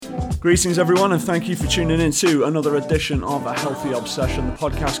Greetings everyone, and thank you for tuning in to another edition of A Healthy Obsession, the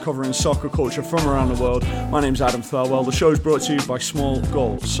podcast covering soccer culture from around the world. My name's Adam Thirlwell. The show is brought to you by Small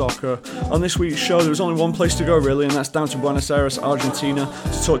Goal Soccer. On this week's show, there was only one place to go really, and that's down to Buenos Aires, Argentina,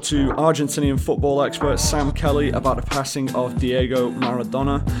 to talk to Argentinian football expert Sam Kelly about the passing of Diego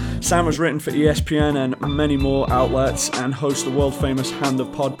Maradona. Sam has written for ESPN and many more outlets and hosts the world-famous Hand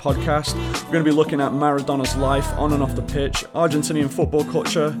of Pod podcast. We're going to be looking at Maradona's life on and off the pitch, Argentinian football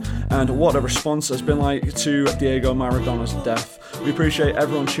culture, and what the response has been like to Diego Maradona's death. We appreciate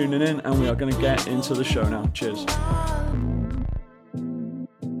everyone tuning in, and we are going to get into the show now. Cheers.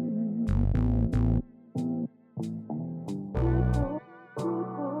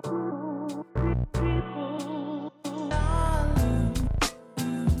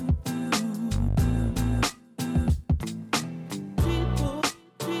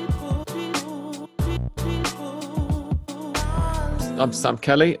 I'm Sam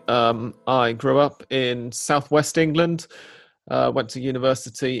Kelly. I grew up in southwest England, went to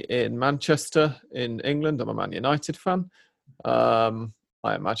university in Manchester in England. I'm a Man United fan. I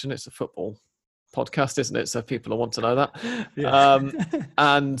imagine it's a football podcast, isn't it? So people will want to know that. Yeah.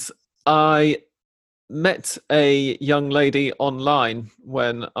 And I met a young lady online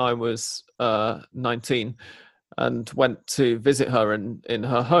when I was 19 and went to visit her in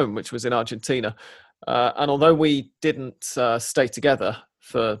her home, which was in Argentina. And although we didn't stay together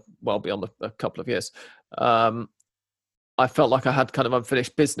for well beyond a couple of years, I felt like I had kind of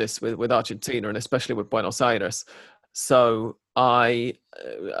unfinished business with Argentina, and especially with Buenos Aires. So I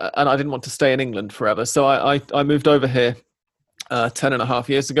didn't want to stay in England forever. So I moved over here 10 and a half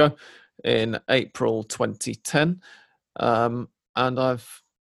years ago in April 2010. And I've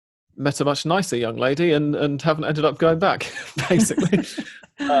met a much nicer young lady and haven't ended up going back, basically.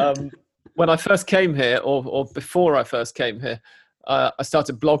 When I first came here, or before I first came here, I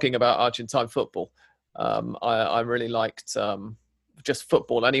started blogging about Argentine football. I really liked just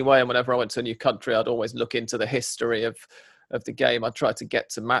football anyway, and whenever I went to a new country, I'd always look into the history of the game. I'd try to get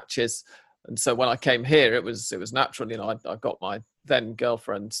to matches, and so when I came here, it was natural. You know, I got my then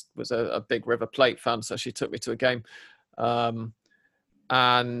girlfriend was a big River Plate fan, so she took me to a game, and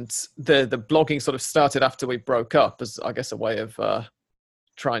the blogging sort of started after we broke up as, I guess, a way of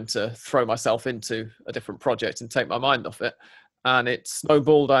trying to throw myself into a different project and take my mind off it. And it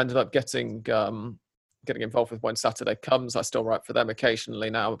snowballed. I ended up getting involved with When Saturday Comes. I still write for them occasionally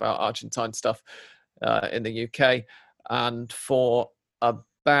now about Argentine stuff in the UK. And for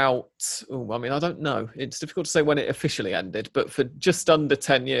about, I don't know. It's difficult to say when it officially ended, but for just under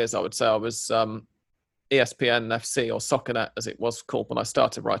 10 years, I would say I was ESPN FC, or SoccerNet as it was called when I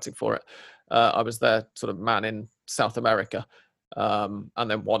started writing for it. I was their sort of man in South America. And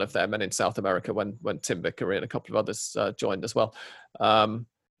then one of them, and in South America when Tim Vickery and a couple of others joined as well.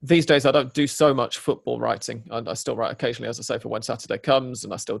 These days I don't do so much football writing, and I still write occasionally, as I say, for When Saturday Comes,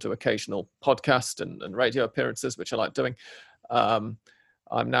 and I still do occasional podcast and radio appearances, which I like doing. I'm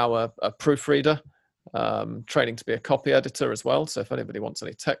now a proofreader, training to be a copy editor as well, so if anybody wants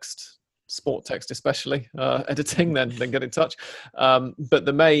any text, sport text especially, editing, then get in touch. But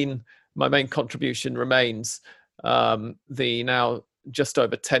my main contribution remains the now just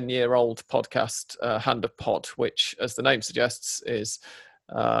over 10-year-old podcast Hand of Pod, which, as the name suggests, is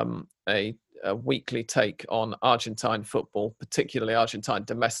a weekly take on Argentine football, particularly Argentine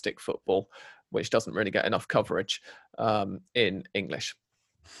domestic football, which doesn't really get enough coverage in English.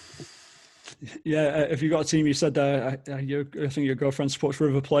 Yeah, if you've got a team, you said I think your girlfriend supports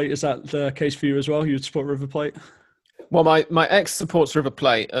River Plate. Is that the case for you as well? You'd support River Plate? Well, my ex supports River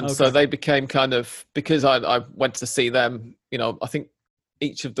Plate, and okay. So they became kind of, because I went to see them, you know, I think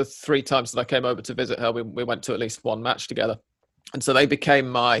each of the 3 times that I came over to visit her, we went to at least one match together. And so they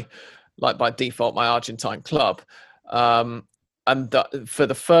became by default, my Argentine club. And for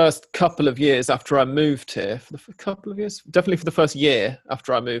the first couple of years after I moved here, definitely for the first year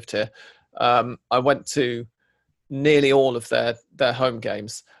after I moved here, I went to nearly all of their home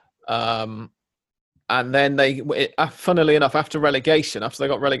games. And then funnily enough, after they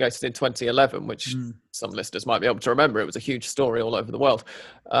got relegated in 2011, which some listeners might be able to remember, it was a huge story all over the world.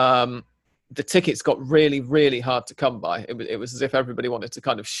 The tickets got really, really hard to come by. It was as if everybody wanted to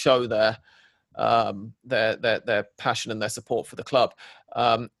kind of show their passion and their support for the club.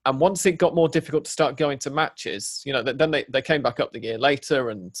 And once it got more difficult to start going to matches, you know, then they came back up the year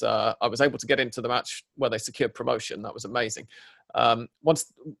later, and I was able to get into the match where they secured promotion. That was amazing.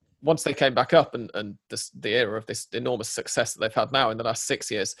 Once they came back up and the era of this enormous success that they've had now in the last 6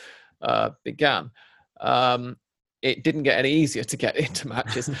 years began, it didn't get any easier to get into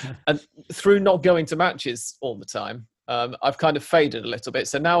matches. And through not going to matches all the time, I've kind of faded a little bit.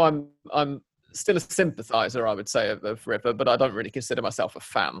 So now I'm still a sympathiser, I would say, of River, but I don't really consider myself a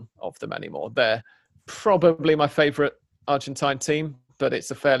fan of them anymore. They're probably my favourite Argentine team, but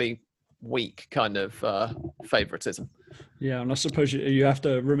it's a fairly weak kind of favouritism. Yeah, and I suppose you have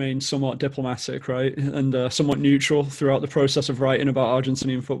to remain somewhat diplomatic, right, and somewhat neutral throughout the process of writing about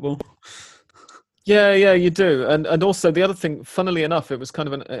Argentinian football. Yeah, you do. And also the other thing, funnily enough, it was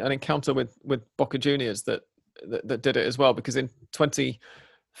kind of an encounter with Boca Juniors that did it as well, because in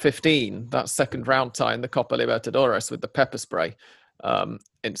 2015, that second round tie in the Copa Libertadores with the pepper spray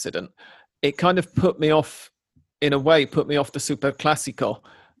incident, it kind of put me off the Super Clásico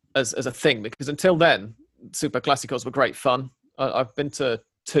as a thing, because until then, Super Clásicos were great fun. I've been to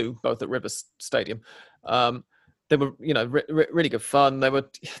two, both at River Stadium. They were, really good fun.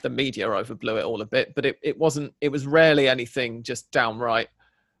 The media overblew it all a bit, but it was rarely anything just downright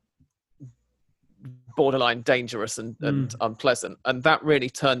borderline dangerous and unpleasant. And that really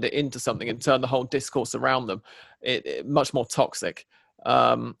turned it into something and turned the whole discourse around them it much more toxic.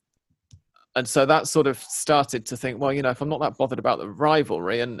 And so that sort of started to think, well, if I'm not that bothered about the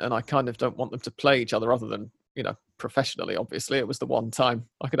rivalry and I kind of don't want them to play each other other than, professionally, obviously, it was the one time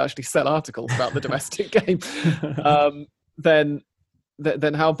I could actually sell articles about the domestic game. Then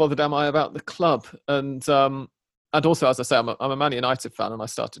how bothered am I about the club? And also, as I say, I'm a Man United fan, and I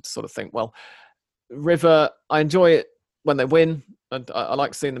started to sort of think, well, River, I enjoy it when they win, and I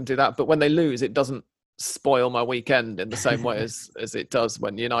like seeing them do that. But when they lose, it doesn't spoil my weekend in the same way as it does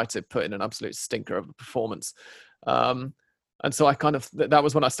when United put in an absolute stinker of a performance. And so I kind of, that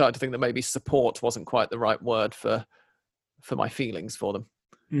was when I started to think that maybe support wasn't quite the right word for my feelings for them.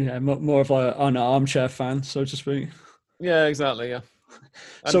 Yeah, more of an armchair fan, so to speak. Yeah, exactly. Yeah.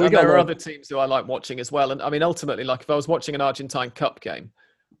 And, so and there are other teams who I like watching as well. And I mean, ultimately, like if I was watching an Argentine Cup game,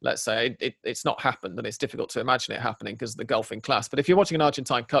 let's say it's not happened, and it's difficult to imagine it happening because of the gulf in class. But if you're watching an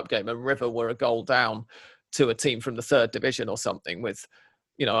Argentine Cup game and River were a goal down to a team from the third division or something with,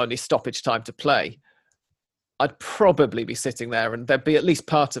 only stoppage time to play, I'd probably be sitting there and there'd be at least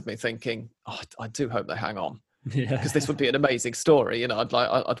part of me thinking, oh, I do hope they hang on. Because this would be an amazing story.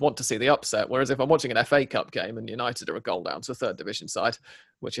 I'd want to see the upset. Whereas if I'm watching an FA Cup game and United are a goal down to a third division side,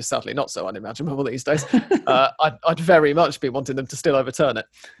 which is sadly not so unimaginable these days, I'd very much be wanting them to still overturn it.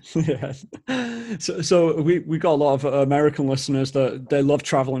 Yeah. So we got a lot of American listeners that they love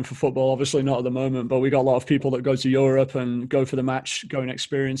traveling for football. Obviously not at the moment, but we got a lot of people that go to Europe and go for the match going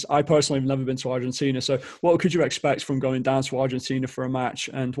experience. I personally have never been to Argentina. So what could you expect from going down to Argentina for a match,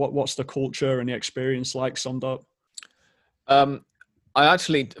 and what's the culture and the experience like summed up? I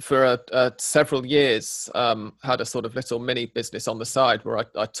actually, for several years, had a sort of little mini business on the side where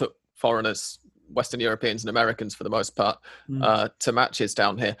I took foreigners, Western Europeans and Americans for the most part, to matches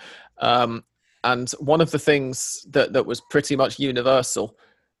down here. And one of the things that was pretty much universal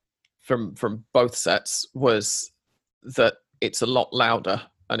from both sets was that it's a lot louder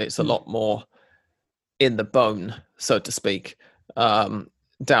and it's a lot more in the bone, so to speak,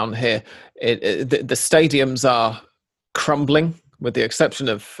 down here. The stadiums are crumbling, with the exception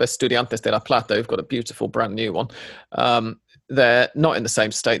of Estudiantes de La Plata, who've got a beautiful brand new one. They're not in the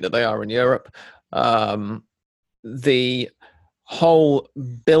same state that they are in Europe. The whole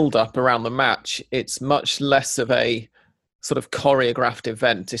build-up around the match, it's much less of a sort of choreographed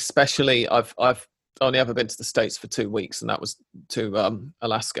event. Especially, I've only ever been to the States for 2 weeks, and that was to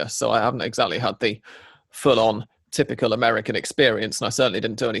Alaska, so I haven't exactly had the full-on typical American experience, and I certainly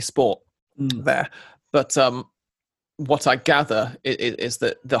didn't do any sport there. But what I gather is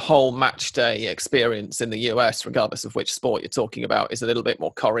that the whole match day experience in the US, regardless of which sport you're talking about, is a little bit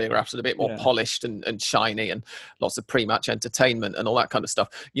more choreographed and a bit more polished and shiny, and lots of pre-match entertainment and all that kind of stuff.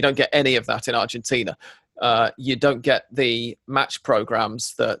 You don't get any of that in Argentina. You don't get the match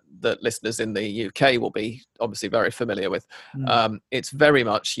programs that listeners in the UK will be obviously very familiar with. It's very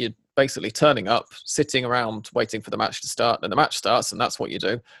much you basically turning up, sitting around waiting for the match to start, and the match starts, and that's what you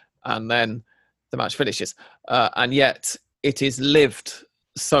do. And then the match finishes. And yet it is lived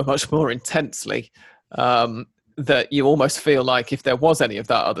so much more intensely that you almost feel like if there was any of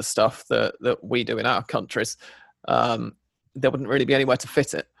that other stuff that we do in our countries, there wouldn't really be anywhere to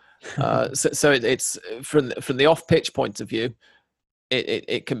fit it. So it's from the off-pitch point of view,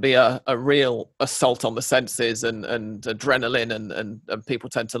 it can be a real assault on the senses and adrenaline, and people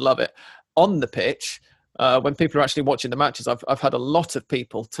tend to love it. On the pitch, when people are actually watching the matches, I've had a lot of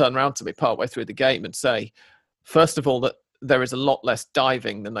people turn around to me partway through the game and say, first of all, that there is a lot less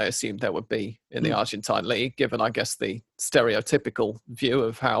diving than they assumed there would be in the Argentine league, given, I guess, the stereotypical view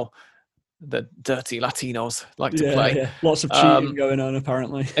of how the dirty Latinos like to Yeah, play. yeah. Lots of cheating going on,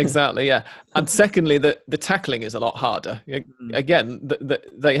 apparently. Exactly, yeah. And secondly, the tackling is a lot harder. Again,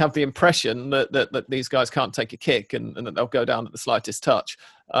 they have the impression that these guys can't take a kick and that they'll go down at the slightest touch.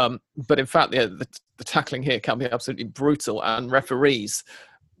 But in fact, the tackling here can be absolutely brutal, and referees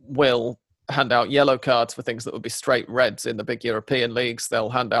will hand out yellow cards for things that would be straight reds in the big European leagues. They'll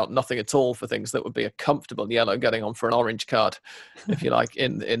hand out nothing at all for things that would be a comfortable yellow, getting on for an orange card, if you like,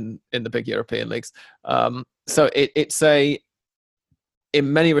 in the big European leagues. So it's in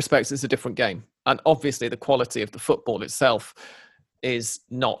many respects, it's a different game. And obviously the quality of the football itself is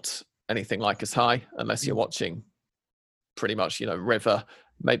not anything like as high, unless you're watching pretty much, River,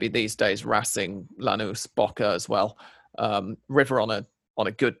 maybe these days Racing, Lanús, Boca as well. River on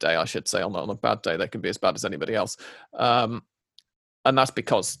a good day, I should say. On a bad day, they can be as bad as anybody else. And that's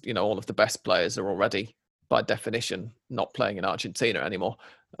because, all of the best players are already, by definition, not playing in Argentina anymore.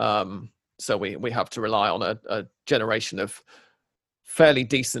 So we have to rely on a generation of fairly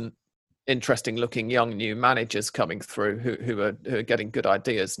decent, interesting looking young new managers coming through who are getting good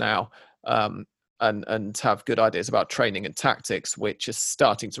ideas now, and have good ideas about training and tactics, which is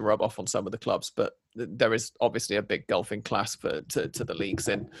starting to rub off on some of the clubs. But there is obviously a big gulf in class to the leagues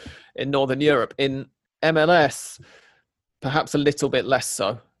in Northern Europe. In MLS, perhaps a little bit less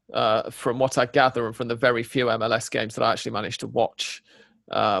so, from what I gather, and from the very few MLS games that I actually managed to watch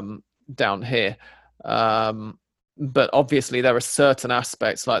down here. But obviously there are certain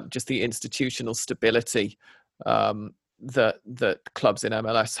aspects, like just the institutional stability that clubs in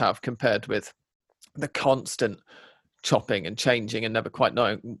MLS have, compared with the constant chopping and changing and never quite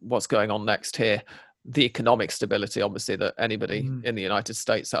knowing what's going on next here. The economic stability, obviously, that anybody in the United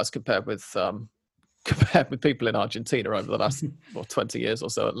States has, compared with people in Argentina over the last 20 years or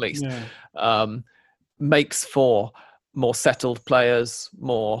so at least, makes for more settled players,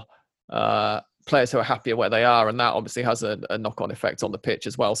 more players who are happier where they are, and that obviously has a knock-on effect on the pitch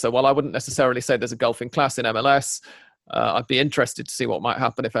as well. So while I wouldn't necessarily say there's a gulf in class in MLS, I'd be interested to see what might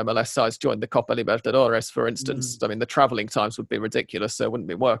happen if MLS sides joined the Copa Libertadores, for instance. I mean, the travelling times would be ridiculous, so it wouldn't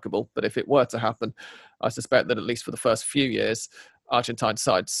be workable. But if it were to happen, I suspect that at least for the first few years, Argentine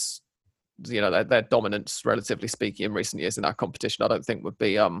sides, their dominance, relatively speaking, in recent years in that competition, I don't think would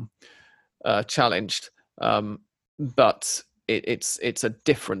be challenged. But it's a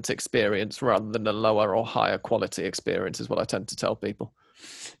different experience rather than a lower or higher quality experience, is what I tend to tell people.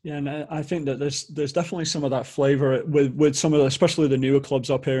 Yeah, and I think that there's definitely some of that flavor with some of the, especially the newer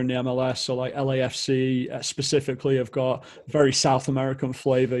clubs up here in the MLS. So like LAFC specifically have got very South American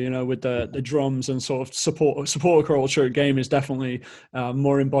flavor, with the drums and sort of supporter culture. Game is definitely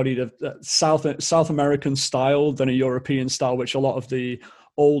more embodied of South American style than a European style, which a lot of the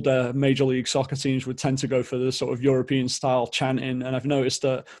older Major League Soccer teams would tend to go for the sort of European style chanting. And I've noticed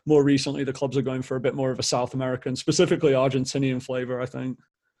that more recently the clubs are going for a bit more of a South American, specifically Argentinian flavor, I think.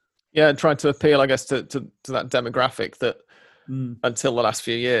 Yeah, and trying to appeal, I guess, to that demographic that until the last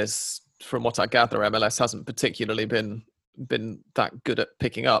few years, from what I gather, MLS hasn't particularly been that good at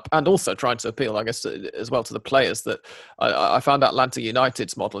picking up, and also trying to appeal, I guess, as well to the players. That I found Atlanta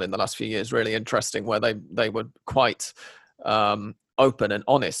United's model in the last few years really interesting, where they were quite open and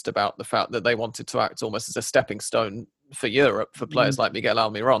honest about the fact that they wanted to act almost as a stepping stone for Europe for players like Miguel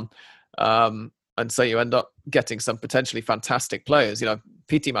Almiron. And so you end up getting some potentially fantastic players.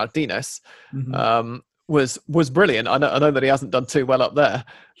 Pity Martinez was brilliant. I know that he hasn't done too well up there,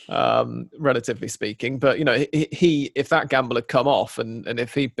 relatively speaking. But he if that gamble had come off, and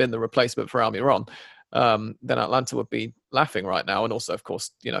if he'd been the replacement for Almiron, then Atlanta would be laughing right now. And also, of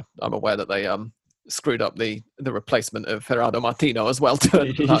course, I'm aware that they screwed up the replacement of Gerardo Martino as well to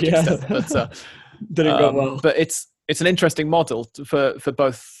a large extent. But didn't go well. But it's an interesting model for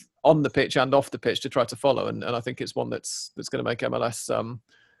both on the pitch and off the pitch to try to follow, and I think it's one that's going to make MLS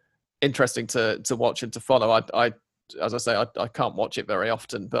interesting to watch and to follow. I as I say, I can't watch it very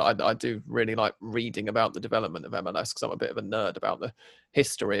often, but I do really like reading about the development of MLS, because I'm a bit of a nerd about the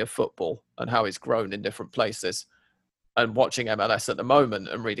history of football and how it's grown in different places. And watching MLS at the moment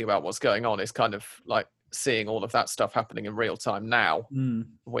and reading about what's going on is kind of like seeing all of that stuff happening in real time now,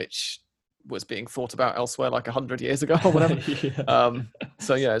 which was being thought about elsewhere like 100 years ago or whatever.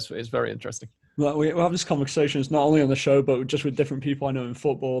 So yeah, it's very interesting. Well, we have this conversations not only on the show, but just with different people I know in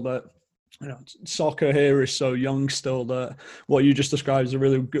football, that soccer here is so young still, that what you just described is a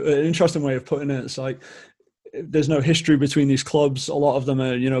really good, interesting way of putting it. It's like there's no history between these clubs. A lot of them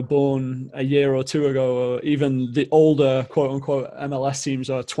are, born a year or two ago, or even the older quote unquote MLS teams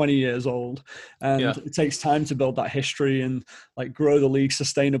are 20 years old. And it takes time to build that history and like grow the league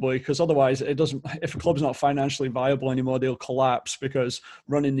sustainably, because otherwise it doesn't, if a club's not financially viable anymore, they'll collapse, because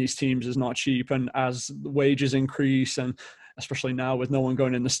running these teams is not cheap. And as wages increase, and especially now with no one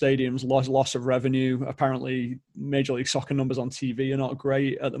going in the stadiums, loss of revenue. Apparently, Major League Soccer numbers on TV are not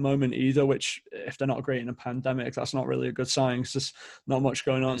great at the moment either, which if they're not great in a pandemic, that's not really a good sign, because there's not much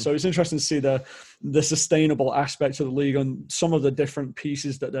going on. So it's interesting to see the sustainable aspect of the league and some of the different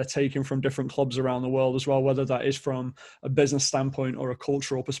pieces that they're taking from different clubs around the world as well, whether that is from a business standpoint or a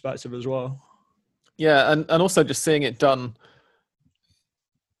cultural perspective as well. Yeah, and also just seeing it done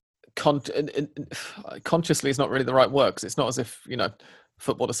consciously is not really the right word, because it's not as if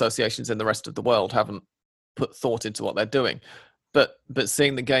football associations in the rest of the world haven't put thought into what they're doing, but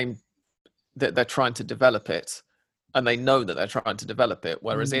seeing the game, that they're trying to develop it, and they know that they're trying to develop it,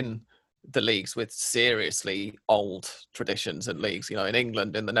 whereas in the leagues with seriously old traditions and leagues, in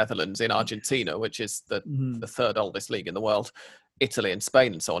England, in the Netherlands, in Argentina, which is the third oldest league in the world, Italy and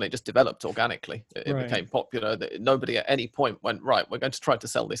Spain and so on, it just developed organically. It became popular. Nobody at any point went, right, we're going to try to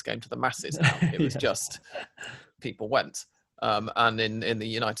sell this game to the masses now. It was just people went. And in the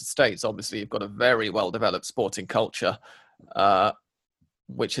United States, obviously, you've got a very well-developed sporting culture,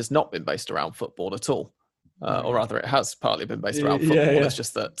 which has not been based around football at all. Or rather, it has partly been based around football. It's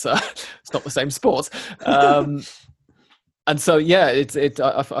just that it's not the same sport. And so,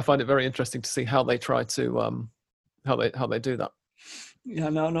 I find it very interesting to see how they try to how they do that. Yeah,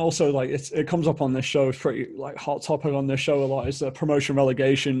 no, and also like it comes up on this show. It's pretty like hot topic on this show a lot. Is the promotion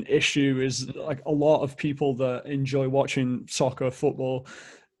relegation issue. Is like a lot of people that enjoy watching soccer, football,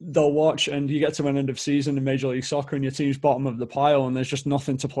 they'll watch, and you get to an end of season in Major League Soccer and your team's bottom of the pile, and there's just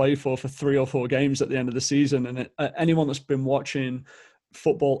nothing to play for 3 or 4 games at the end of the season. And anyone that's been watching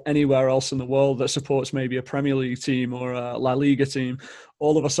football anywhere else in the world that supports maybe a Premier League team or a La Liga team,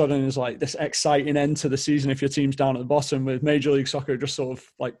 all of a sudden is like this exciting end to the season if your team's down at the bottom. With Major League Soccer, it just sort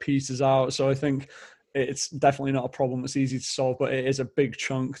of like peters out. So I think it's definitely not a problem that's easy to solve, but it is a big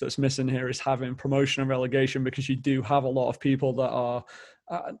chunk that's missing here, is having promotion and relegation, because you do have a lot of people that are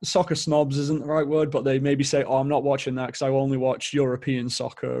soccer snobs isn't the right word, but they maybe say, I'm not watching that because I only watch European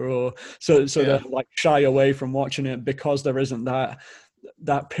soccer, or so they're like shy away from watching it because there isn't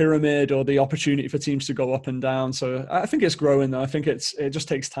that pyramid or the opportunity for teams to go up and down. So I think it's growing though. I think it just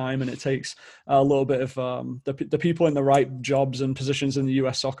takes time, and it takes a little bit of the people in the right jobs and positions in the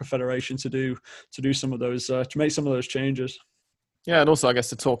US Soccer Federation to do some of those, to make some of those changes. Yeah, and also I guess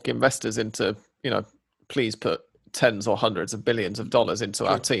to talk investors into, please put tens or hundreds of billions of dollars into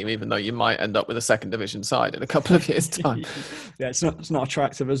our team, even though you might end up with a second division side in a couple of years' time. Yeah, it's not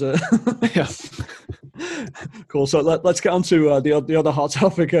attractive, is it? Yeah. Cool. So let's get on to the other hot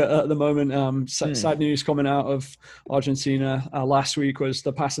topic at the moment. Sad news coming out of Argentina last week was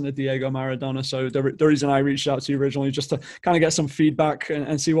the passing of Diego Maradona. So the reason I reached out to you originally, just to kind of get some feedback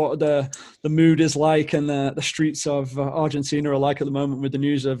and see what the mood is like, and the streets of Argentina are like at the moment with the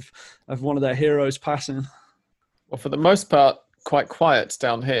news of one of their heroes passing. Well, for the most part, quite quiet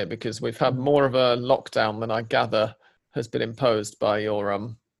down here, because we've had more of a lockdown than I gather has been imposed by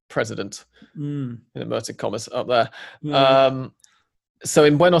your president, in inverted commas, up there. So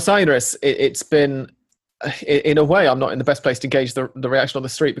in Buenos Aires, it's been, in a way, I'm not in the best place to gauge the reaction on the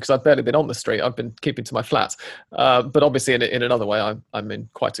street, because I've barely been on the street. I've been keeping to my flat. But obviously, in another way, I'm in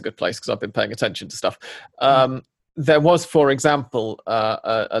quite a good place because I've been paying attention to stuff. There was, for example,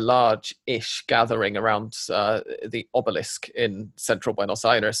 a large-ish gathering around the obelisk in central Buenos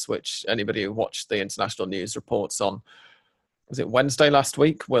Aires, which anybody who watched the international news reports on, was it Wednesday last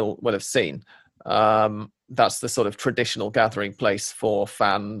week, will have seen. That's the sort of traditional gathering place for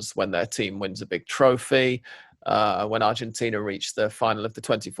fans when their team wins a big trophy. When Argentina reached the final of the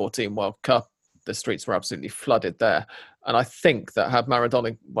 2014 World Cup, the streets were absolutely flooded there. And I think that had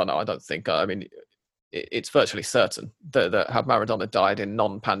Maradona, well, no, I don't think, I mean, it's virtually certain that had Maradona died in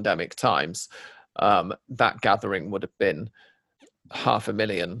non-pandemic times, that gathering would have been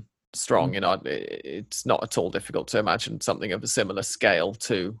 500,000 strong. It's not at all difficult to imagine something of a similar scale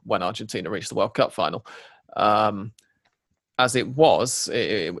to when Argentina reached the World Cup final. As it was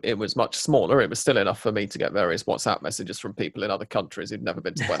much smaller. It was still enough for me to get various WhatsApp messages from people in other countries who'd never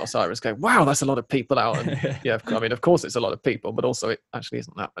been to Buenos Aires going, wow, that's a lot of people out. And yeah, I mean, of course it's a lot of people, but also it actually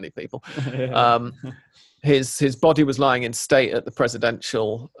isn't that many people. His body was lying in state at the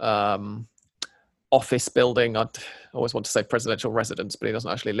presidential office building. I'd always want to say presidential residence, but he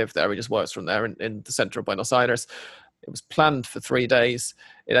doesn't actually live there. He just works from there in the center of Buenos Aires. It was planned for 3 days.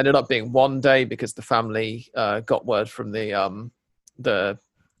 It ended up being 1 day because the family got word from the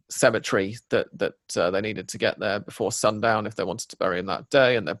cemetery that they needed to get there before sundown if they wanted to bury him that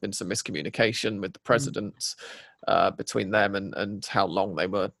day, and there'd been some miscommunication with the president between them and how long they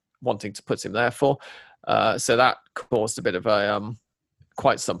were wanting to put him there for. So that caused a bit of a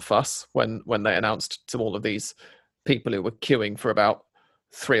quite some fuss when they announced to all of these people who were queuing for about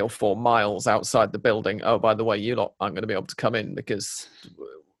 3 or 4 miles outside the building, oh, by the way, you lot aren't going to be able to come in because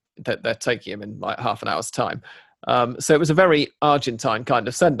they're taking him in like half an hour's time. So it was a very Argentine kind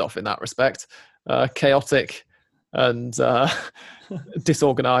of send-off in that respect, chaotic and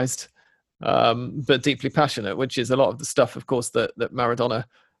disorganized, but deeply passionate, which is a lot of the stuff, of course, that Maradona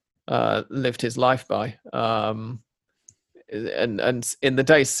lived his life by. And in the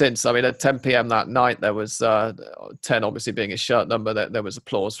days since, I mean, at 10 p.m. that night, there was 10 obviously being his shirt number. There was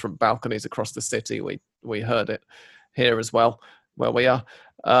applause from balconies across the city. We heard it here as well, where we are.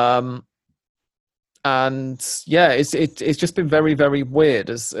 And yeah, it's just been very, very weird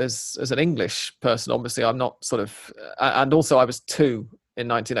as an English person. Obviously, I'm not sort of, and also I was 2 in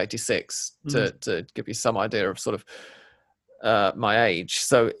 1986 to give you some idea of sort of my age.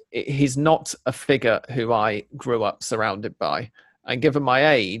 So he's not a figure who I grew up surrounded by. And given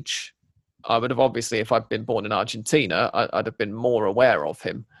my age, I would have obviously, if I'd been born in Argentina, I'd have been more aware of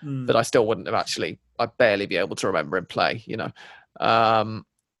him, but I still wouldn't have I'd barely be able to remember him play, you know.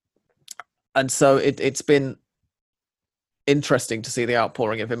 And so it's been interesting to see the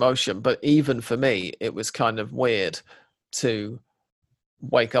outpouring of emotion. But even for me, it was kind of weird to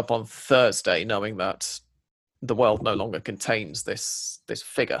wake up on Thursday knowing that the world no longer contains this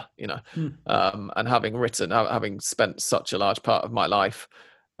figure, you know, and having spent such a large part of my life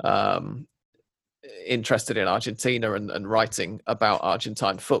interested in Argentina and writing about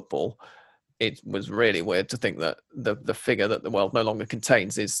Argentine football, it was really weird to think that the figure that the world no longer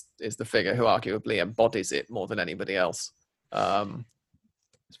contains is the figure who arguably embodies it more than anybody else.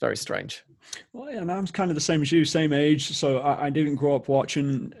 It's very strange. Well, yeah, and I'm kind of the same as you, same age. So I didn't grow up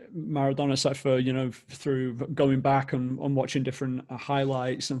watching Maradona, except for, you know, through going back and watching different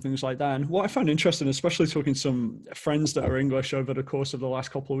highlights and things like that. And what I found interesting, especially talking to some friends that are English over the course of the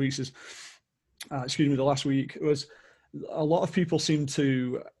last couple of weeks is, the last week, was a lot of people seem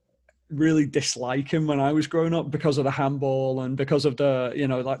to really dislike him when I was growing up because of the handball and because of the, you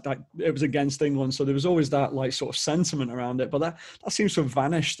know, like it was against England. So there was always that like sort of sentiment around it, but that seems to have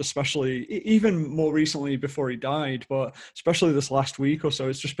vanished, especially even more recently before he died, but especially this last week or so,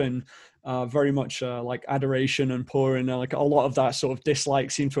 it's just been very much like adoration and pouring. Like a lot of that sort of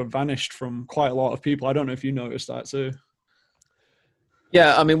dislike seemed to have vanished from quite a lot of people. I don't know if you noticed that too.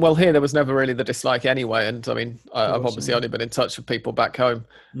 Yeah, I mean, well, here there was never really the dislike anyway, and I mean, I've obviously only been in touch with people back home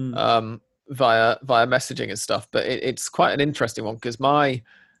via messaging and stuff. But it's quite an interesting one because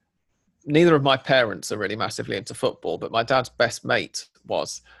neither of my parents are really massively into football, but my dad's best mate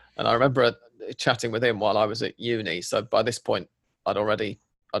was, and I remember chatting with him while I was at uni. So by this point,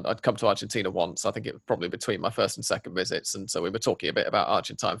 I'd come to Argentina once. I think it was probably between my first and second visits, and so we were talking a bit about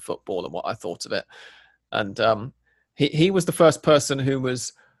Argentine football and what I thought of it, and He was the first person who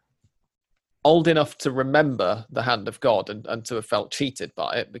was old enough to remember the hand of God and to have felt cheated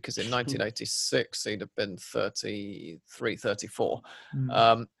by it, because in 1986 he'd have been 33, 34.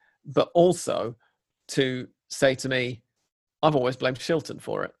 But also to say to me, I've always blamed Shilton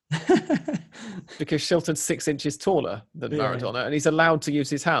for it. Because Shilton's 6 inches taller than Maradona and he's allowed to use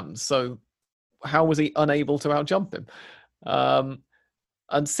his hands. So how was he unable to outjump him?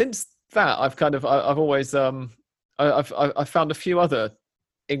 And since that, I've always... I've found a few other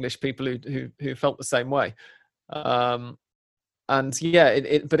English people who felt the same way, and yeah,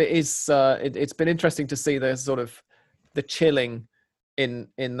 it's been interesting to see the sort of the chilling in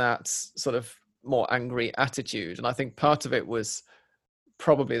that sort of more angry attitude, and I think part of it was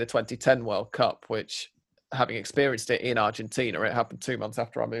probably the 2010 World Cup, which, having experienced it in Argentina, it happened 2 months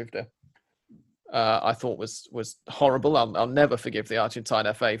after I moved here. I thought was horrible. I'll never forgive the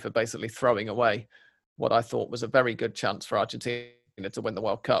Argentine FA for basically throwing away what I thought was a very good chance for Argentina to win the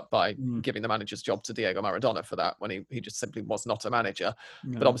World Cup by giving the manager's job to Diego Maradona for that, when he just simply was not a manager.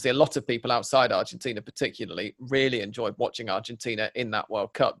 No. But obviously a lot of people outside Argentina particularly really enjoyed watching Argentina in that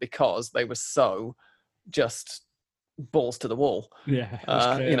World Cup because they were so just balls to the wall.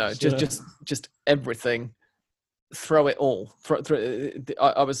 Yeah, you know, just everything, throw it all.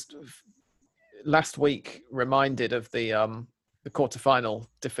 I was last week reminded of the quarterfinal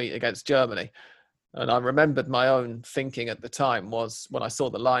defeat against Germany. And I remembered my own thinking at the time was, when I saw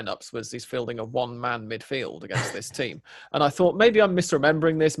the lineups, was he's fielding a one-man midfield against this team. And I thought, maybe I'm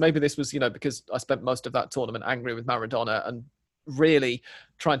misremembering this. Maybe this was, because I spent most of that tournament angry with Maradona and really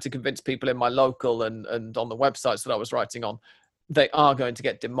trying to convince people in my local and on the websites that I was writing on, they are going to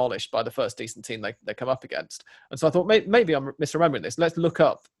get demolished by the first decent team they come up against. And so I thought, maybe I'm misremembering this. Let's look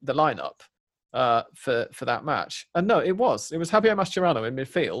up the lineup for that match. And no, it was Javier Mascherano in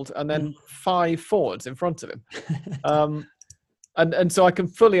midfield and then 5 forwards in front of him. And so I can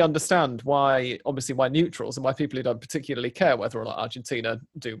fully understand why neutrals and why people who don't particularly care whether or not Argentina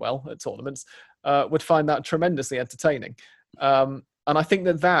do well at tournaments would find that tremendously entertaining. And I think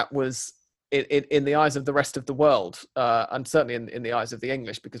that was in the eyes of the rest of the world, and certainly in the eyes of the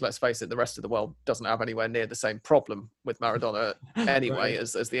English, because let's face it, the rest of the world doesn't have anywhere near the same problem with Maradona anyway, right,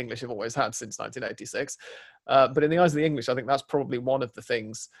 as the English have always had since 1986. But in the eyes of the English, I think that's probably one of the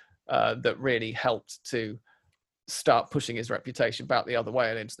things that really helped to start pushing his reputation back the other way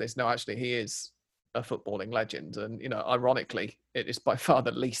and into this. No, actually, he is a footballing legend, and ironically, it is by far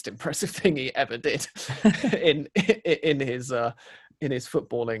the least impressive thing he ever did in his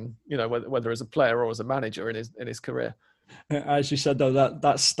footballing, whether as a player or as a manager in his career. As you said, though,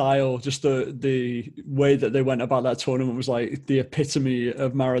 that style, just the way that they went about that tournament was like the epitome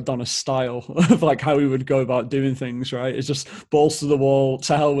of Maradona's style of like how he would go about doing things, right? It's just balls to the wall,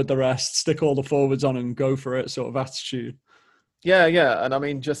 to hell with the rest, stick all the forwards on and go for it sort of attitude. Yeah. And I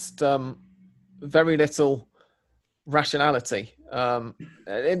mean, just very little rationality.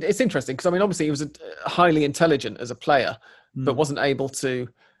 It's interesting because, I mean, obviously he was highly intelligent as a player, but wasn't able to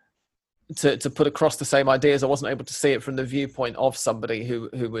put across the same ideas. I wasn't able to see it from the viewpoint of somebody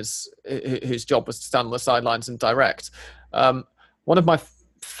whose job was to stand on the sidelines and direct. One of my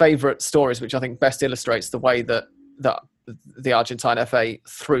favourite stories, which I think best illustrates the way that the Argentine FA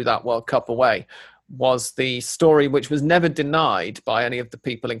threw that World Cup away, was the story which was never denied by any of the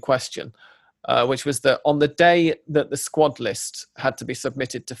people in question, which was that on the day that the squad list had to be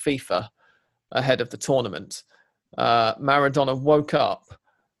submitted to FIFA ahead of the tournament, Maradona woke up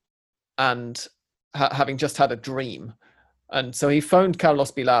and having just had a dream. And so he phoned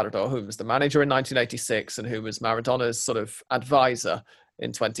Carlos Bilardo, who was the manager in 1986 and who was Maradona's sort of advisor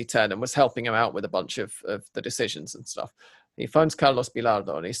in 2010 and was helping him out with a bunch of the decisions and stuff. He phones Carlos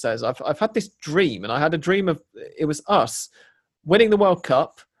Bilardo and he says, I've had this dream, and I had a dream of, it was us winning the World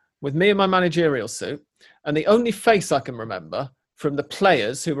Cup with me in my managerial suit, and the only face I can remember from the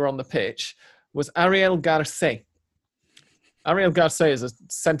players who were on the pitch was Ariel Garcés. Ariel Garcés is a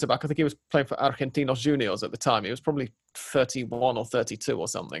centre-back. I think he was playing for Argentinos Juniors at the time. He was probably 31 or 32 or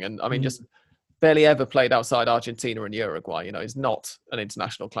something. And I mean, just barely ever played outside Argentina and Uruguay. He's not an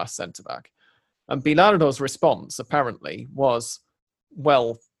international class centre-back. And Bilardo's response, apparently, was,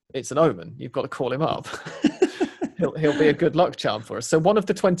 well, it's an omen. You've got to call him up. He'll be a good luck charm for us. So one of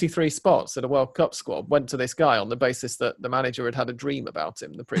the 23 spots at a World Cup squad went to this guy on the basis that the manager had had a dream about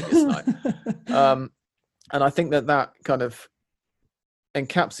him the previous night. And I think that kind of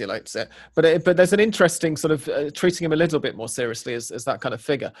encapsulates it. But there's an interesting sort of treating him a little bit more seriously as that kind of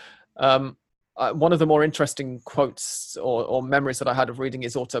figure. One of the more interesting quotes or memories that I had of reading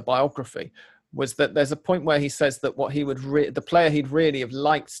his autobiography was that there's a point where he says that what he would the player he'd really have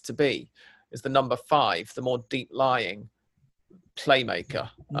liked to be is the number 5, the more deep-lying playmaker.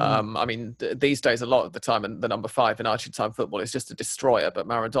 I mean, these days, a lot of the time, and the number 5 in Argentine football is just a destroyer. But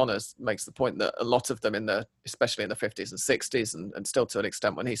Maradona makes the point that a lot of them, especially in the 50s and 60s, and still to an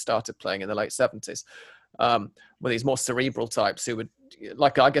extent when he started playing in the late 70s, were these more cerebral types who would,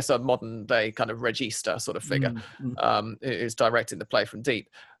 like, I guess, a modern-day kind of regista sort of figure, who's directing the play from deep.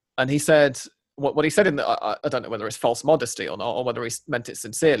 And he said, what he said I don't know whether it's false modesty or not, or whether he meant it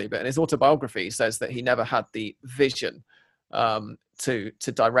sincerely, but in his autobiography, he says that he never had the vision to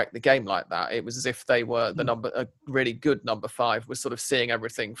direct the game like that. It was as if they were a really good number 5 was sort of seeing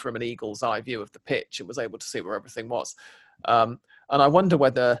everything from an eagle's eye view of the pitch and was able to see where everything was. And I wonder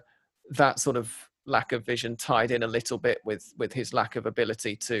whether that sort of lack of vision tied in a little bit with his lack of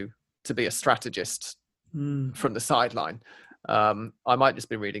ability to be a strategist from the sideline. I might just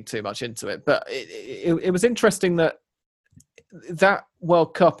be reading too much into it, but it was interesting that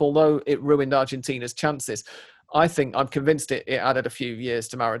World Cup, although it ruined Argentina's chances, I'm convinced it added a few years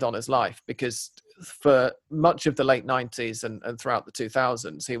to Maradona's life, because for much of the late 90s and throughout the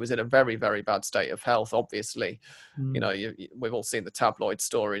 2000s, he was in a very, very bad state of health. Obviously, we've all seen the tabloid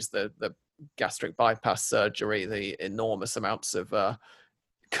stories, the gastric bypass surgery, the enormous amounts of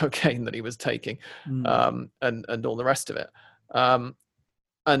cocaine that he was taking, and all the rest of it. And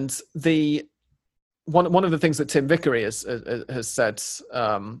one of the things that Tim Vickery has said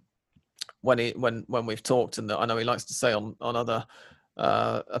when we've talked, and that I know he likes to say on other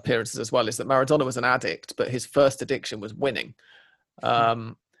appearances as well, is that Maradona was an addict, but his first addiction was winning.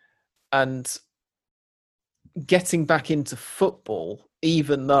 And getting back into football,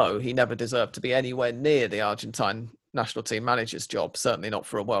 even though he never deserved to be anywhere near the Argentine national team manager's job, certainly not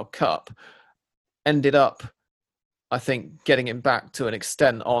for a World Cup, ended up, I think, getting him back to an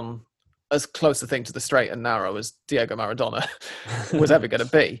extent on as close a thing to the straight and narrow as Diego Maradona was ever going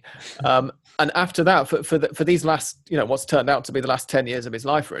to be. And after that, for these last, what's turned out to be the last 10 years of his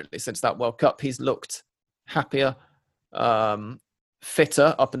life, really, since that World Cup, he's looked happier,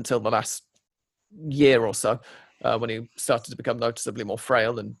 fitter up until the last year or so, when he started to become noticeably more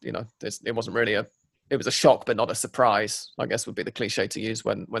frail. And, it wasn't really it was a shock, but not a surprise, I guess would be the cliche to use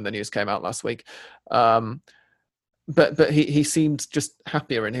when the news came out last week. But he seemed just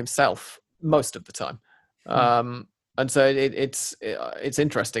happier in himself most of the time. And so it's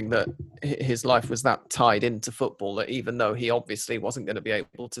interesting that his life was that tied into football, that even though he obviously wasn't going to be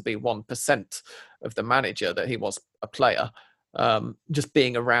able to be 1% of the manager that he was a player, just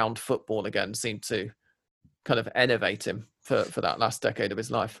being around football again seemed to kind of enervate him for that last decade of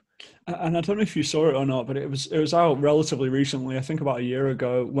his life. And I don't know if you saw it or not, but it was out relatively recently, I think about a year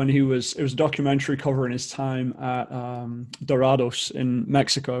ago, when it was a documentary covering his time at Dorados in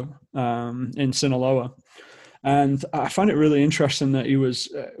Mexico, in Sinaloa. And I find it really interesting that he was,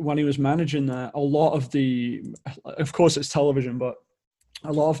 when he was managing there, a lot of of course it's television, but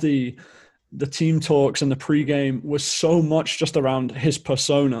a lot of the team talks and the pregame was so much just around his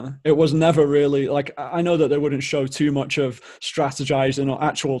persona. It was never really like, I know that they wouldn't show too much of strategizing or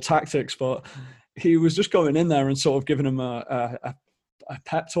actual tactics, but he was just going in there and sort of giving him a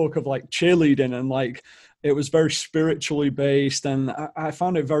pep talk of like cheerleading, and like it was very spiritually based. And I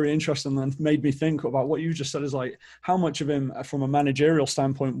found it very interesting and made me think about what you just said, is like how much of him from a managerial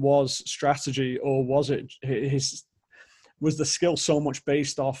standpoint was strategy, or was the skill so much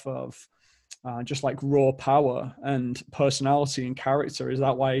based off of just like raw power and personality and character? Is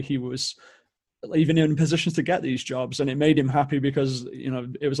that why he was even in positions to get these jobs, and it made him happy because,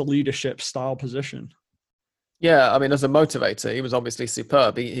 it was a leadership style position? Yeah, I mean, as a motivator, he was obviously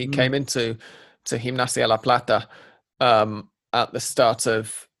superb. He came into Gimnasia La Plata at the start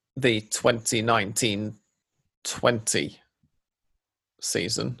of the 2019-20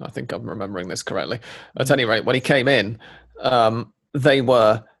 season. I think I'm remembering this correctly. At any rate, when he came in, they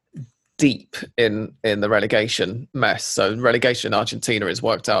were deep in the relegation mess. So relegation in Argentina is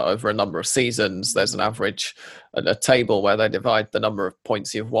worked out over a number of seasons. There's an average, a table where they divide the number of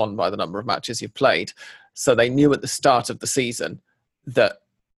points you've won by the number of matches you've played. So they knew at the start of the season that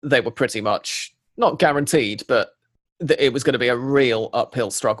they were pretty much not guaranteed, but it was going to be a real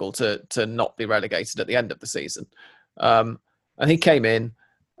uphill struggle to not be relegated at the end of the season. And he came in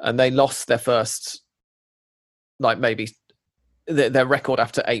and they lost their first, like maybe their record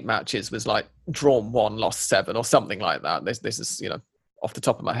after 8 matches was like drawn 1, lost 7 or something like that. This is, off the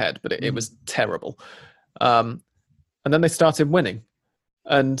top of my head, but it was terrible. And then they started winning.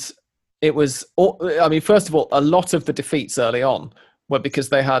 And it was, first of all, a lot of the defeats early on were because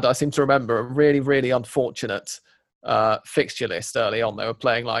they had, I seem to remember, a really, really unfortunate fixture list early on. They were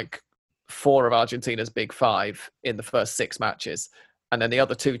playing like 4 of Argentina's big 5 in the first 6 matches. And then the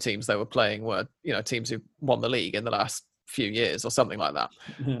other 2 teams they were playing were, teams who won the league in the last few years or something like that.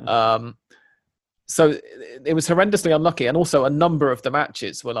 Yeah. So it was horrendously unlucky. And also a number of the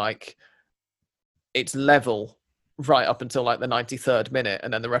matches were like, it's level right up until like the 93rd minute,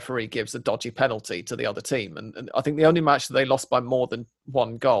 and then the referee gives a dodgy penalty to the other team. And I think the only match that they lost by more than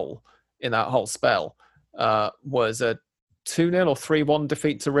 1 goal in that whole spell was a 2-0 or 3-1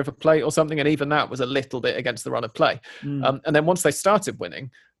 defeat to River Plate or something, and even that was a little bit against the run of play. And then once they started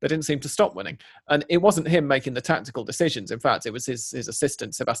winning, they didn't seem to stop winning. And it wasn't him making the tactical decisions. In fact, it was his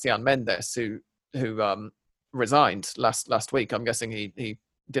assistant, Sebastián Méndez, who resigned last week. I'm guessing he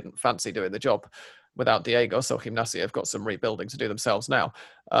didn't fancy doing the job without Diego, so Gimnasia have got some rebuilding to do themselves now.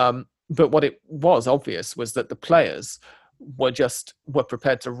 But what it was obvious was that the players were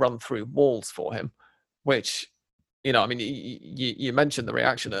prepared to run through walls for him, which, you mentioned the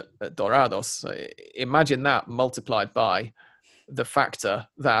reaction at Dorados. Imagine that multiplied by the factor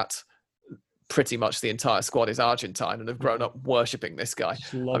that pretty much the entire squad is Argentine and have grown up worshipping this guy.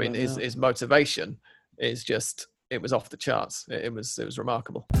 His motivation is just, it was off the charts. It was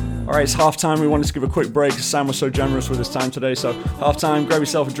remarkable. All right, it's halftime. We wanted to give a quick break because Sam was so generous with his time today. So halftime, grab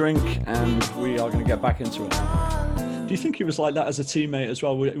yourself a drink, and we are going to get back into it. Do you think he was like that as a teammate as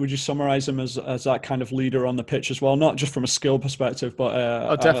well? Would you summarize him as that kind of leader on the pitch as well? Not just from a skill perspective,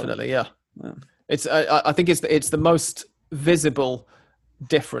 but definitely, yeah. It's I think it's the most visible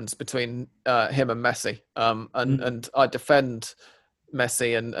difference between him and Messi. And I defend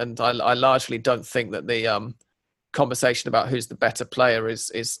Messi, and I largely don't think that the conversation about who's the better player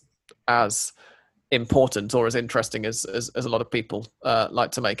is as important or as interesting as a lot of people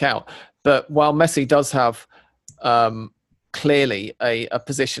like to make out. But while Messi does have clearly a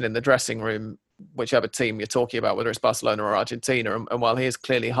position in the dressing room, whichever team you're talking about, whether it's Barcelona or Argentina, and while he is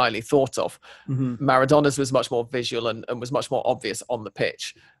clearly highly thought of, Maradona's was much more visual and was much more obvious on the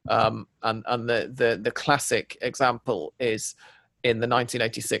pitch. And the classic example is in the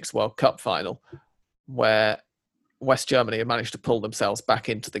 1986 World Cup final, where West Germany had managed to pull themselves back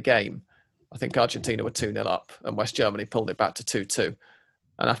into the game. I think Argentina were 2-0 up, and West Germany pulled it back to 2-2.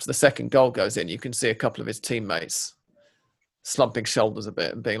 And after the second goal goes in, you can see a couple of his teammates slumping shoulders a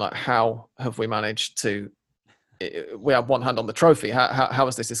bit and being like, how have we managed to... We have one hand on the trophy. How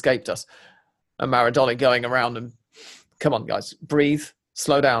has this escaped us? And Maradona going around and, come on, guys, breathe,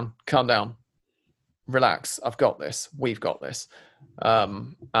 slow down, calm down, relax. I've got this. We've got this.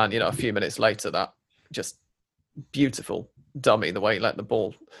 And, a few minutes later, that just beautiful dummy, the way he let the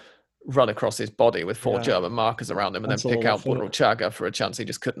ball run across his body with four German markers around him and then pick out Chaga for a chance he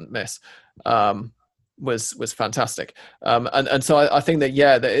just couldn't miss, was fantastic. And so I think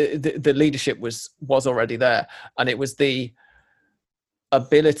that, the leadership was already there, and it was the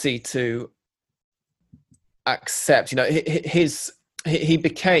ability to accept, he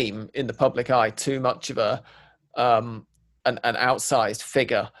became in the public eye too much of an outsized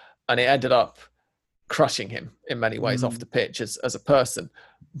figure, and it ended up crushing him in many ways off the pitch as a person.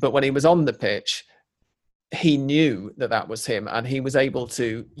 But when he was on the pitch, he knew that was him, and he was able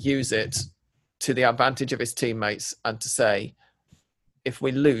to use it to the advantage of his teammates and to say, if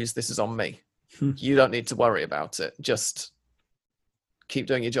we lose, this is on me. You don't need to worry about it. Just keep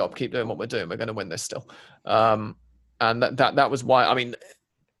doing your job, keep doing what we're doing. We're going to win this still. And that was why,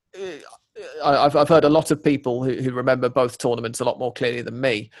 I've heard a lot of people who remember both tournaments a lot more clearly than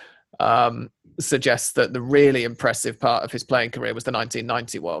me, suggests that the really impressive part of his playing career was the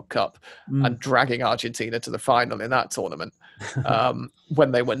 1990 World Cup and dragging Argentina to the final in that tournament,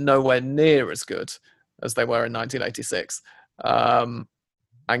 when they were nowhere near as good as they were in 1986, and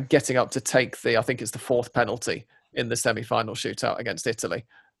getting up to take I think it's the fourth penalty in the semi-final shootout against Italy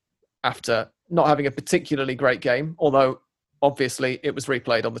after not having a particularly great game, although obviously it was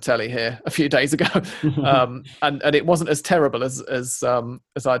replayed on the telly here a few days ago. And it wasn't as terrible as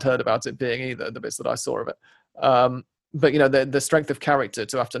I'd heard about it being either, the bits that I saw of it. But the strength of character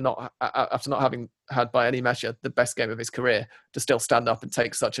to after not having had by any measure the best game of his career, to still stand up and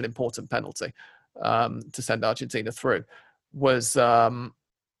take such an important penalty to send Argentina through was,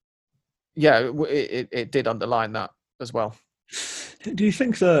 it did underline that as well. Do you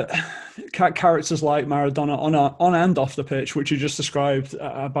think that characters like Maradona on and off the pitch, which you just described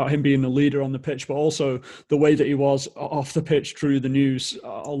about him being the leader on the pitch, but also the way that he was off the pitch drew the news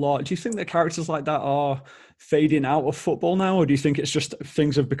a lot, do you think that characters like that are fading out of football now, or do you think it's just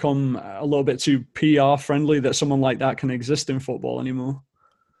things have become a little bit too PR friendly that someone like that can exist in football anymore?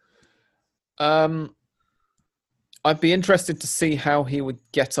 I'd be interested to see how he would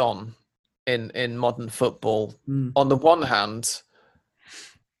get on in modern football. On the one hand,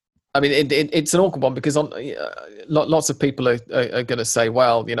 it's an awkward one because lots of people are going to say,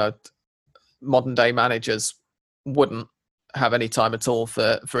 well, modern day managers wouldn't have any time at all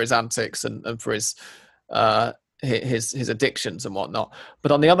for his antics and for his addictions and whatnot.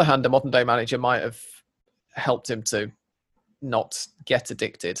 But on the other hand, a modern day manager might have helped him to not get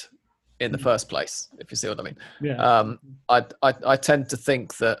addicted in the first place, if you see what I mean. Yeah. I tend to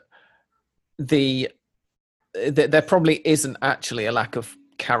think that there probably isn't actually a lack of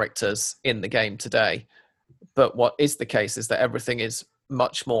characters in the game today, but what is the case is that everything is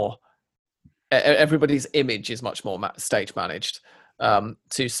much more, everybody's image is much more stage managed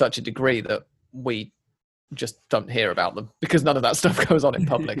to such a degree that we just don't hear about them because none of that stuff goes on in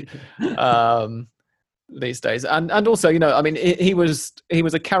public these days. And also, he was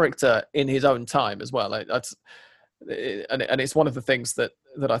a character in his own time as well. And it's one of the things that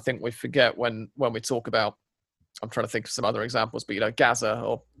I think we forget when we talk about, I'm trying to think of some other examples, but Gaza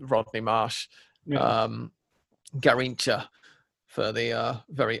or Rodney Marsh, Garrincha, for the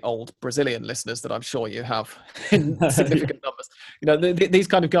very old Brazilian listeners that I'm sure you have in significant numbers. These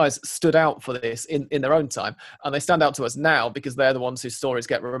kind of guys stood out for this in their own time, and they stand out to us now because they're the ones whose stories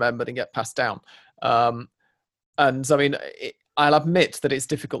get remembered and get passed down. I'll admit that it's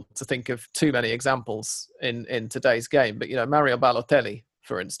difficult to think of too many examples in today's game, but Mario Balotelli,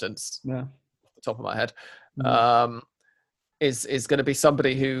 for instance, off the top of my head, is going to be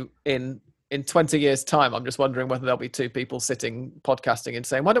somebody who in in 20 years' time, I'm just wondering whether there'll be two people sitting podcasting and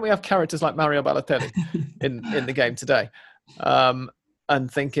saying, "Why don't we have characters like Mario Balotelli in the game today?"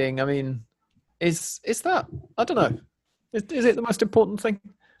 And thinking, I mean, is that, I don't know, is it the most important thing,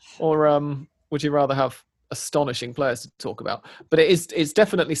 or would you rather have astonishing players to talk about? But it's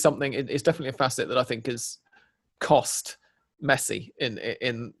definitely something. It's definitely a facet that I think has cost Messi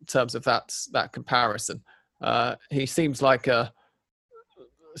in terms of that comparison. He seems like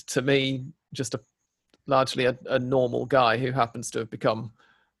to me, just largely a normal guy who happens to have become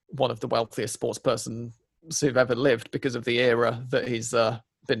one of the wealthiest sports persons who've ever lived because of the era that he's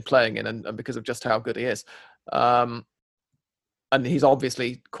been playing in, and because of just how good he is. And he's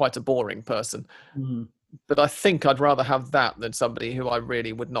obviously quite a boring person. Mm. But I think I'd rather have that than somebody who I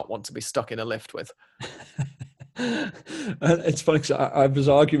really would not want to be stuck in a lift with. It's funny because I was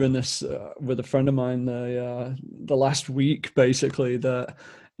arguing this with a friend of mine the last week, basically, that,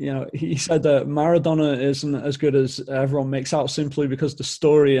 you know, he said that Maradona isn't as good as everyone makes out, simply because the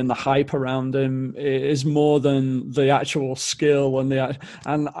story and the hype around him is more than the actual skill and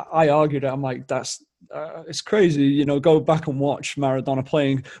I argued it. I'm like, that's it's crazy, you know. Go back and watch Maradona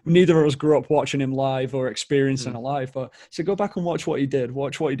playing. Neither of us grew up watching him live or experiencing it live, but so go back and watch what he did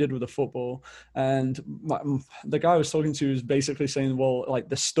with the football. And the guy I was talking to was basically saying, well, like,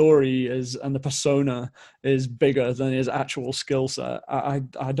 the story is, and the persona is bigger than his actual skill set. I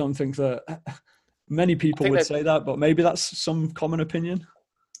don't think that many people would say that, but maybe that's some common opinion.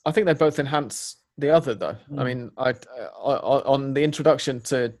 I think they both enhance the other, though. I mean, I on the introduction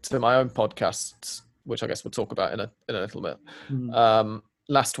to my own podcast, which I guess we'll talk about in a little bit,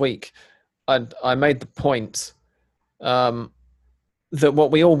 last week, I made the point that what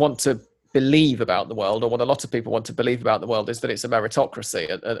we all want to believe about the world, or what a lot of people want to believe about the world, is that it's a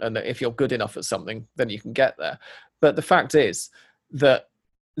meritocracy, and that if you're good enough at something, then you can get there. But the fact is that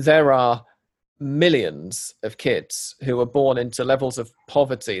there are millions of kids who are born into levels of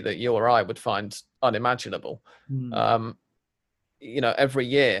poverty that you or I would find unimaginable, you know, every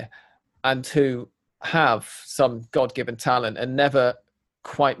year, and who have some God-given talent and never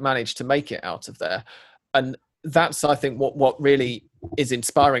quite managed to make it out of there. And that's, I think, what really is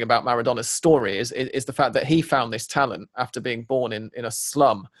inspiring about Maradona's story is the fact that he found this talent after being born in a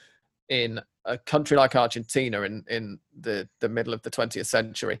slum in a country like Argentina in the middle of the 20th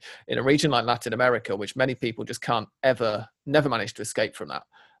century, in a region like Latin America, which many people just never manage to escape from that.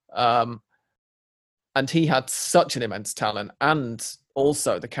 And he had such an immense talent, and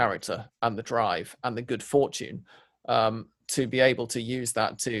also the character and the drive and the good fortune to be able to use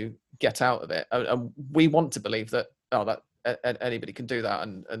that to get out of it. And we want to believe that, that anybody can do that.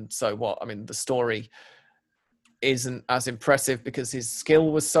 And so what? I mean, the story isn't as impressive because his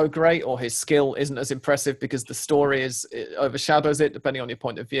skill was so great, or his skill isn't as impressive because the story it overshadows it, depending on your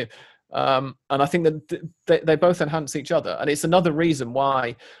point of view. And I think that they both enhance each other. And it's another reason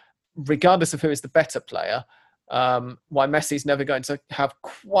why, regardless of who is the better player, why Messi's never going to have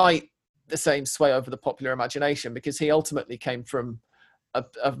quite the same sway over the popular imagination, because he ultimately came from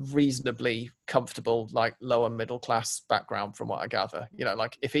a reasonably comfortable, like, lower middle class background, from what I gather. You know,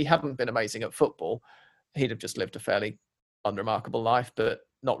 like, if he hadn't been amazing at football, he'd have just lived a fairly unremarkable life, but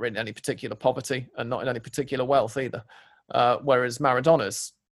not in any particular poverty and not in any particular wealth either. Whereas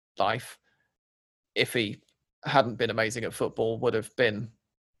Maradona's life, if he hadn't been amazing at football, would have been,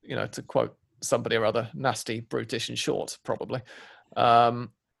 you know, to quote somebody or other, nasty, brutish and short, probably.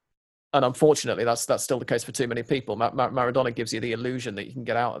 And unfortunately, that's still the case for too many people. Maradona gives you the illusion that you can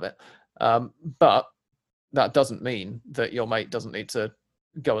get out of it. But that doesn't mean that your mate doesn't need to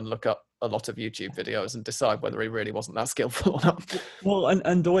go and look up a lot of YouTube videos and decide whether he really wasn't that skillful or not. Well,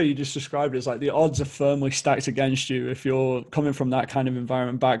 and the way you just described it is like the odds are firmly stacked against you if you're coming from that kind of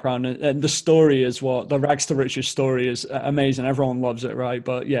environment background. And the story is what the rags to riches story is amazing. Everyone loves it, right?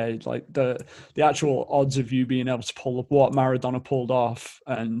 But yeah, like the actual odds of you being able to pull up what Maradona pulled off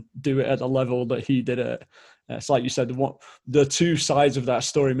and do it at the level that he did it. It's like you said, the two sides of that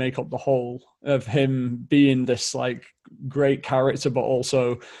story make up the whole of him being this like great character, but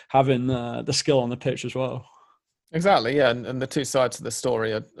also having the skill on the pitch as well. Exactly, yeah. And the two sides of the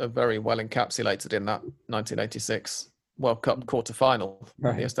story are very well encapsulated in that 1986 World Cup quarter-final,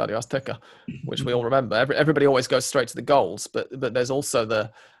 right, the Estadio Azteca, which we all remember. Everybody always goes straight to the goals, but there's also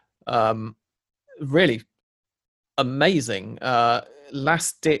the really amazing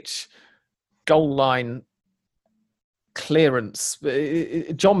last-ditch goal line clearance.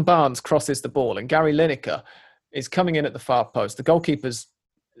 John Barnes crosses the ball and Gary Lineker is coming in at the far post. The goalkeeper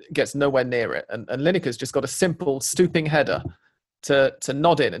gets nowhere near it, and Lineker's just got a simple stooping header to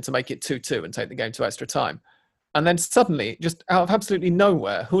nod in and to make it 2-2 and take the game to extra time. And then suddenly, just out of absolutely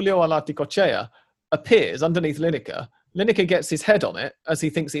nowhere, Julio Olaticochea appears underneath Lineker. Lineker gets his head on it as he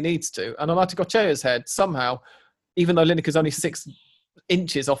thinks he needs to. And Olaticochea's head somehow, even though Lineker's only 6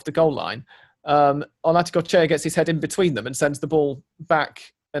 inches off the goal line, Olaticochea gets his head in between them and sends the ball back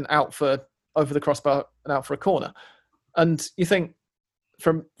and out for over the crossbar and out for a corner. And you think,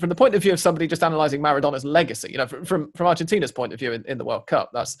 from the point of view of somebody just analysing Maradona's legacy, from Argentina's point of view in the World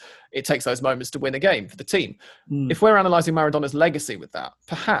Cup, it takes those moments to win a game for the team. If we're analysing Maradona's legacy with that,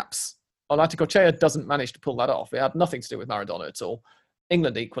 perhaps Olaticochea doesn't manage to pull that off. It had nothing to do with Maradona at all.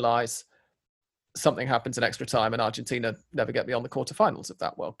 England equalise, something happens in extra time, and Argentina never get beyond the quarterfinals of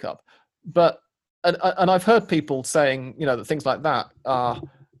that World Cup. But and I've heard people saying, that things like that are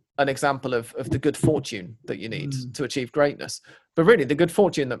an example of the good fortune that you need to achieve greatness. But really, the good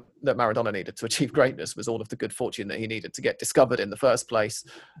fortune that Maradona needed to achieve greatness was all of the good fortune that he needed to get discovered in the first place,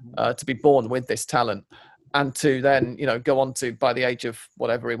 to be born with this talent, and to then, go on to, by the age of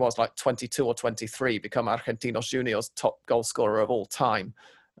whatever he was, like 22 or 23, become Argentinos Juniors' top goal scorer of all time,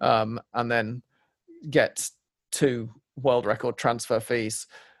 and then get 2 world record transfer fees,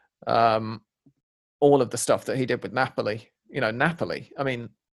 all of the stuff that he did with Napoli. Napoli, I mean,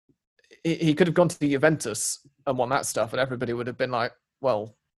 he could have gone to the Juventus and won that stuff, and everybody would have been like,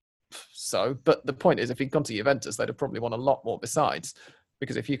 well, so. But the point is, if he'd gone to Juventus, they'd have probably won a lot more besides.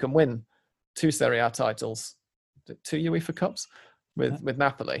 Because if you can win 2 Serie A titles, 2 UEFA Cups with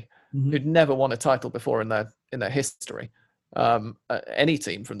Napoli, who'd never won a title before in their history, any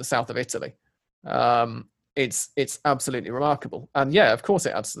team from the south of Italy, it's absolutely remarkable. And yeah, of course,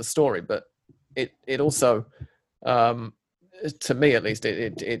 it adds to the story, but it also, to me at least,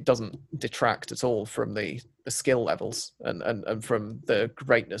 it doesn't detract at all from the skill levels and from the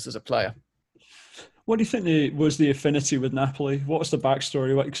greatness as a player. What do you think was the affinity with Napoli? What was the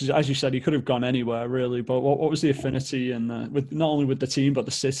backstory? Because as you said, he could have gone anywhere really, but what was the affinity and with not only with the team but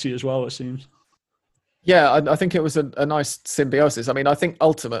the city as well? It seems. Yeah, I think it was a nice symbiosis. I mean, I think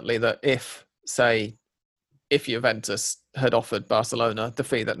ultimately that if Juventus had offered Barcelona the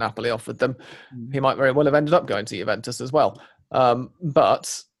fee that Napoli offered them, he might very well have ended up going to Juventus as well.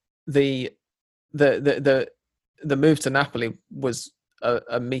 But the move to Napoli was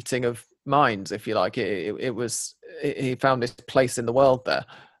a meeting of minds, if you like. He found his place in the world there.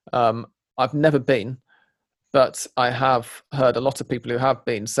 I've never been, but I have heard a lot of people who have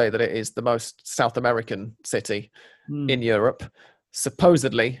been say that it is the most South American city in Europe.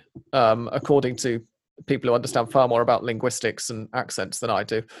 Supposedly, according to people who understand far more about linguistics and accents than I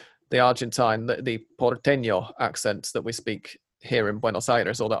do, the Argentine, the Porteño accents that we speak here in Buenos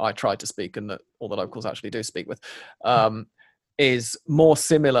Aires, or that I try to speak and that all the locals actually do speak with, is more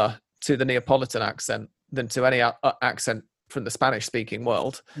similar to the Neapolitan accent than to any accent from the Spanish-speaking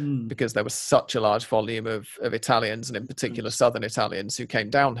world, because there was such a large volume of Italians, and in particular Southern Italians, who came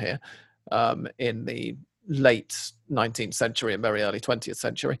down here in the late 19th century and very early 20th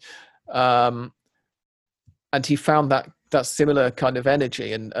century. And he found that similar kind of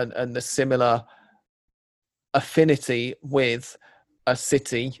energy and the similar affinity with a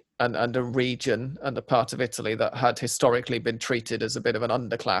city and a region and a part of Italy that had historically been treated as a bit of an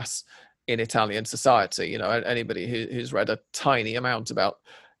underclass in Italian society. Anybody who's read a tiny amount about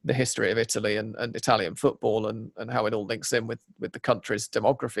the history of Italy and Italian football and how it all links in with the country's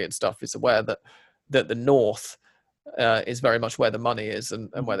demography and stuff is aware that the north is very much where the money is and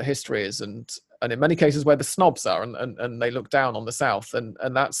where the history is, and in many cases where the snobs are, and they look down on the south, and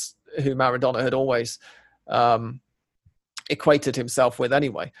that's who Maradona had always equated himself with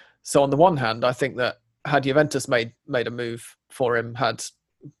anyway. So on the one hand, I think that had Juventus made a move for him, had,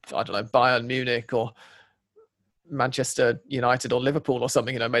 I don't know, Bayern Munich or Manchester United or Liverpool or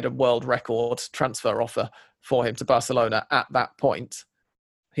something, made a world record transfer offer for him to Barcelona at that point,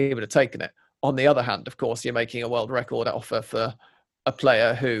 he would have taken it. On the other hand, of course, you're making a world record offer for a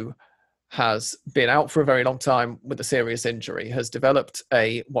player who has been out for a very long time with a serious injury, has developed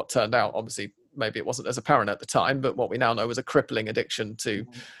what turned out, obviously, maybe it wasn't as apparent at the time, but what we now know was a crippling addiction to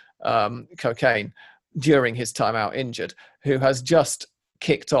cocaine during his time out injured, who has just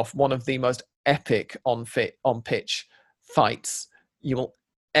kicked off one of the most epic on-pitch fights you will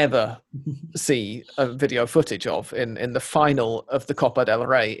ever see a video footage of in the final of the Copa del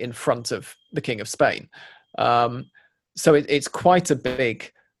Rey in front of the King of Spain. So it's quite a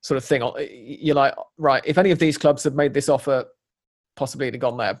big sort of thing. You're like, right, if any of these clubs had made this offer, possibly it'd have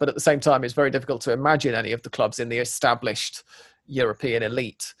gone there. But at the same time, it's very difficult to imagine any of the clubs in the established European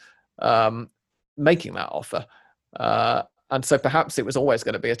elite making that offer. And so perhaps it was always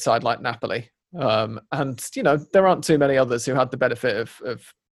going to be a side like Napoli. And, there aren't too many others who had the benefit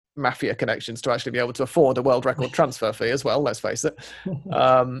of mafia connections to actually be able to afford a world record transfer fee as well, let's face it,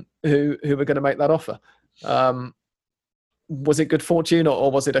 who were going to make that offer. Was it good fortune,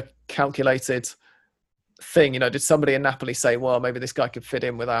 or was it a calculated thing? Did somebody in Napoli say, well, maybe this guy could fit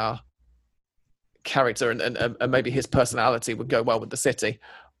in with our character and maybe his personality would go well with the city?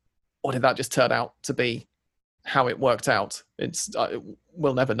 Or did that just turn out to be how it worked out?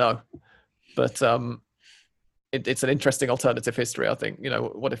 We'll never know. But it's an interesting alternative history, I think.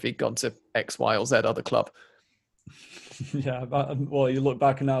 What if he'd gone to X, Y, or Z other club? Yeah, well, you look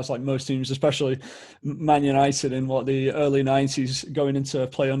back and now it's like most teams, especially Man United in the early 90s, going into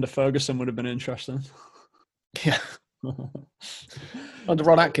play under Ferguson would have been interesting. Yeah. Under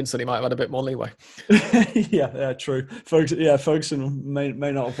Ron Atkinson, he might have had a bit more leeway. Yeah, true. Ferguson may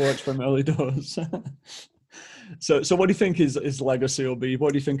not have worked from early doors. So what do you think his legacy will be?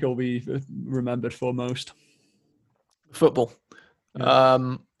 What do you think he'll be remembered for most? Football.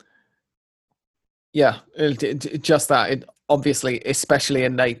 Just that. Obviously, especially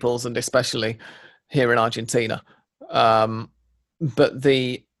in Naples and especially here in Argentina. But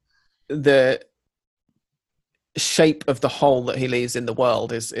the shape of the hole that he leaves in the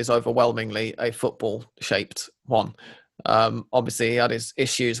world is overwhelmingly a football-shaped one. Obviously, he had his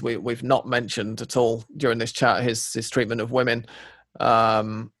issues we've not mentioned at all during this chat, his treatment of women,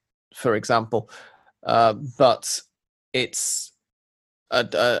 for example. But it's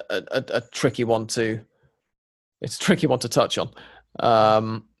a tricky one to touch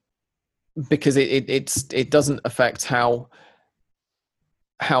on, because it doesn't affect how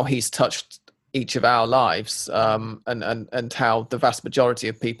he's touched each of our lives, and how the vast majority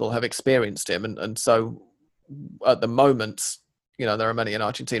of people have experienced him, and so at the moment, there are many in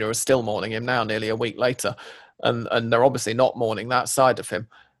Argentina who are still mourning him now, nearly a week later, and they're obviously not mourning that side of him.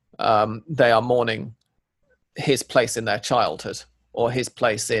 They are mourning his place in their childhood, or his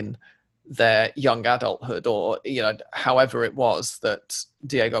place in their young adulthood, or however it was that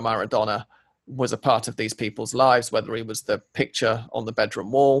Diego Maradona was a part of these people's lives, whether he was the picture on the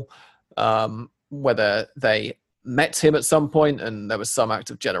bedroom wall, whether they met him at some point and there was some act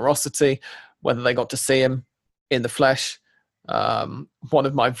of generosity, whether they got to see him in the flesh. One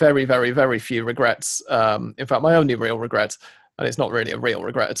of my very, very, very few regrets, in fact, my only real regret, and it's not really a real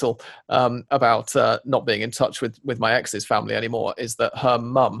regret at all, about not being in touch with my ex's family anymore, is that her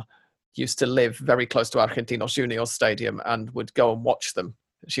mum used to live very close to Argentinos Juniors Stadium and would go and watch them.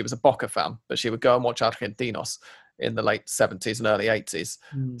 She was a Boca fan, but she would go and watch Argentinos in the late 70s and early 80s,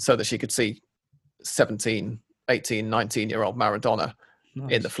 so that she could see 17, 18, 19-year-old Maradona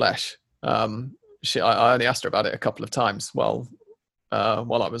in the flesh. I only asked her about it a couple of times while I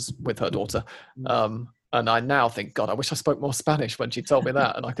was with her daughter. And I now think, God, I wish I spoke more Spanish when she told me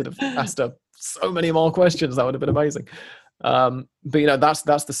that, and I could have asked her so many more questions. That would have been amazing. But that's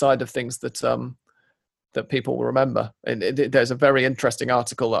the side of things that people will remember. And there's a very interesting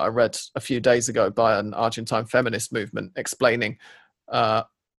article that I read a few days ago by an Argentine feminist movement explaining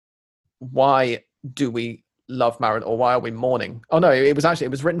why do we love Maradona, or why are we mourning? Oh no, it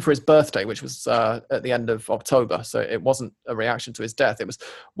was written for his birthday, which was at the end of October. So it wasn't a reaction to his death. It was,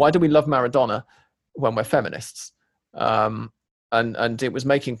 why do we love Maradona when we're feminists? And it was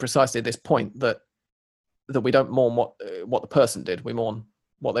making precisely this point that we don't mourn what the person did. We mourn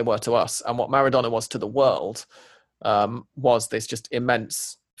what they were to us, and what Maradona was to the world was this just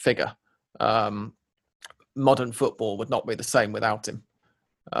immense figure. Modern football would not be the same without him,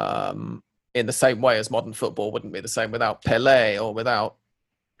 in the same way as modern football wouldn't be the same without Pelé, or without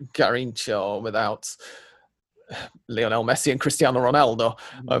Garrincha, or without Lionel Messi and Cristiano Ronaldo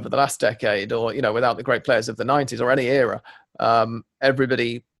over the last decade, or without the great players of the 90s or any era.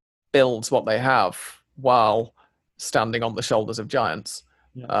 Everybody builds what they have while standing on the shoulders of giants.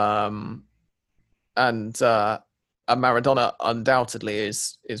 And Maradona undoubtedly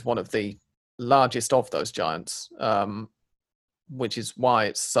is one of the largest of those giants, which is why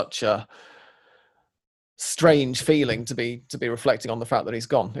it's such a strange feeling to be reflecting on the fact that he's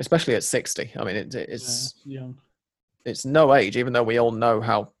gone, especially at 60. I mean, it's young. It's no age, even though we all know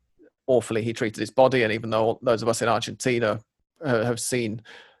how awfully he treated his body, and even though those of us in Argentina have seen,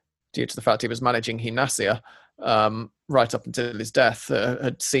 due to the fact he was managing Gimnasia right up until his death,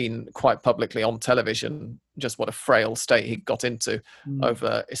 had seen quite publicly on television just what a frail state he got into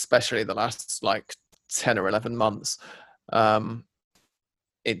over especially the last 10 or 11 months.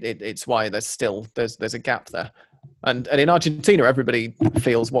 It's why there's a gap there. And in Argentina, everybody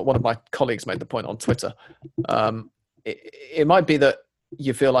feels, what one of my colleagues made the point on Twitter, it might be that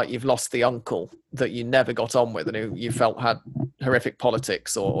you feel like you've lost the uncle that you never got on with and who you felt had horrific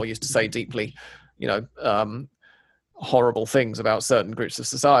politics or used to say deeply, horrible things about certain groups of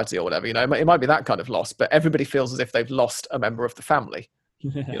society or whatever. It might be that kind of loss, but everybody feels as if they've lost a member of the family.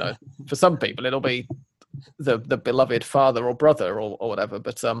 For some people, it'll be the beloved father or brother or whatever,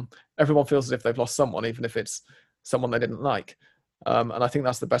 but everyone feels as if they've lost someone, even if it's someone they didn't like. And I think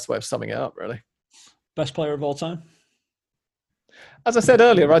that's the best way of summing it up, really. Best player of all time? As I said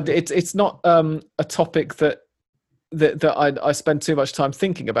earlier, it's not a topic that I spend too much time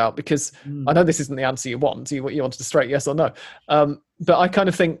thinking about, because I know this isn't the answer you want. You wanted a straight yes or no. But I kind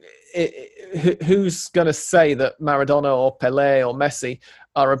of think, who's going to say that Maradona or Pelé or Messi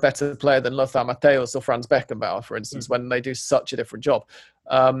are a better player than Lothar Matthäus or Franz Beckenbauer, for instance, when they do such a different job?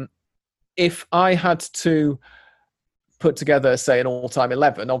 If I had to put together, say, an all-time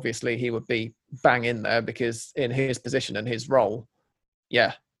 11, obviously he would be bang in there, because in his position and his role,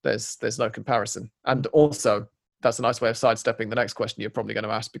 there's no comparison. And also, that's a nice way of sidestepping the next question you're probably going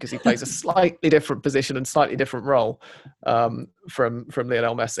to ask, because he plays a slightly different position and slightly different role from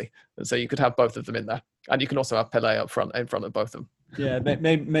Lionel Messi. And so you could have both of them in there. And you can also have Pelé in front of both of them. Yeah,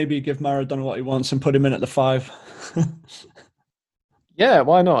 maybe give Maradona what he wants and put him in at the 5. Yeah,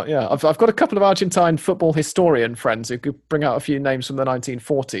 why not? Yeah, I've got a couple of Argentine football historian friends who could bring out a few names from the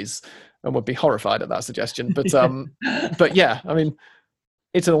 1940s and would be horrified at that suggestion. But but yeah, I mean,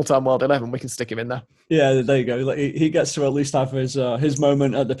 it's an all-time world 11. We can stick him in there. Yeah, there you go. Like, he gets to at least have his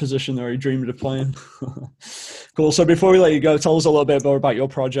moment at the position where he dreamed of playing. Cool. So before we let you go, tell us a little bit more about your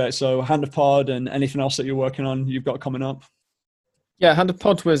project. So Hand of Pod and anything else that you're working on, you've got coming up. Yeah, Hand of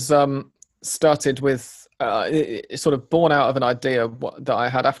Pod was started with it's sort of born out of an idea that I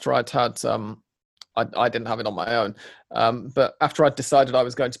had after I'd had. I didn't have it on my own, but after I'd decided I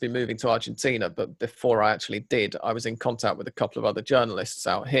was going to be moving to Argentina, but before I actually did, I was in contact with a couple of other journalists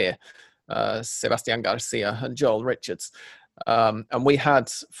out here, Sebastian Garcia and Joel Richards, and we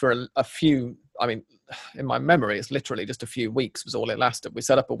had for a few, I mean, in my memory, it's literally just a few weeks was all it lasted. We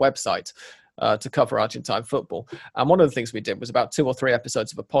set up a website to cover Argentine football, and one of the things we did was about 2 or 3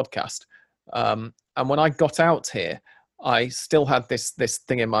 episodes of a podcast, and when I got out here, I still had this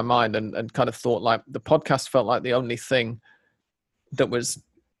thing in my mind and kind of thought, like, the podcast felt like the only thing that was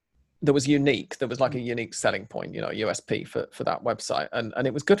unique, that was like a unique selling point, USP for that website. And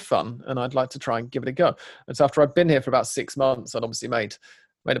it was good fun, and I'd like to try and give it a go. And so after I'd been here for about 6 months, I'd obviously made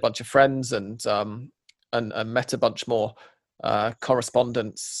a bunch of friends and met a bunch more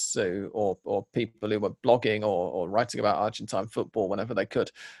correspondents or people who were blogging or writing about Argentine football whenever they could.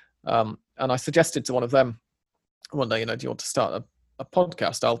 And I suggested to one of them one day, do you want to start a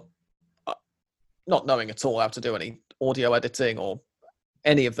podcast? I'll not knowing at all how to do any audio editing or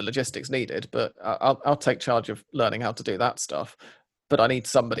any of the logistics needed, but I'll take charge of learning how to do that stuff. But I need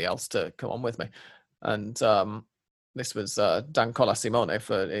somebody else to come on with me. And this was Dan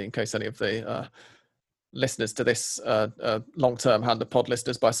Colasimone, in case any of the listeners to this long-term Hand of Pod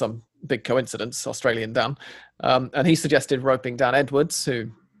listeners, by some big coincidence, Australian Dan. And he suggested roping Dan Edwards,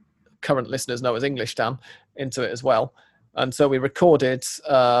 who current listeners know as English Dan, into it as well. And so we recorded,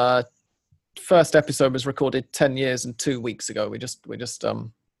 first episode was recorded 10 years and 2 weeks ago. We just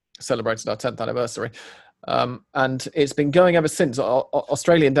celebrated our 10th anniversary. And it's been going ever since.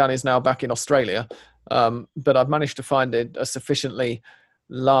 Australian Dan is now back in Australia, but I've managed to find a sufficiently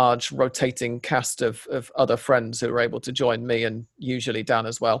large rotating cast of other friends who are able to join me, and usually Dan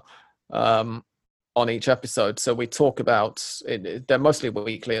as well, on each episode. So we talk about it, they're mostly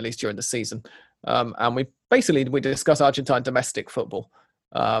weekly, at least during the season, and we discuss Argentine domestic football.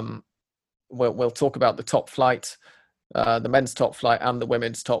 We'll talk about the top flight, the men's top flight and the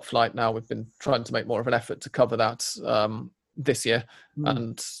women's top flight. Now we've been trying to make more of an effort to cover that this year.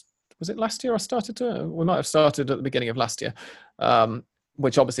 And was it last year I started to? We might have started at the beginning of last year,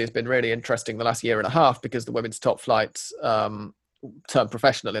 which obviously has been really interesting the last year and a half, because the women's top flight turned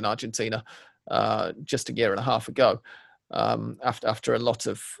professional in Argentina just a year and a half ago, after a lot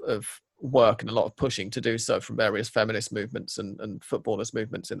of work and a lot of pushing to do so from various feminist movements and footballers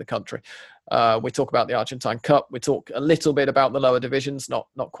movements in the country. We talk about the Argentine Cup. We talk a little bit about the lower divisions, not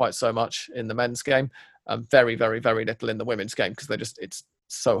quite so much in the men's game, very, very, very little in the women's game, because it's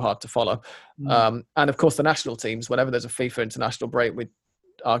so hard to follow. And of course, the national teams, whenever there's a FIFA international break, we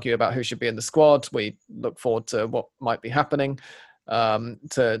argue about who should be in the squad. We look forward to what might be happening,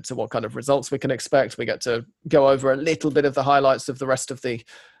 to what kind of results we can expect. We get to go over a little bit of the highlights of the rest of the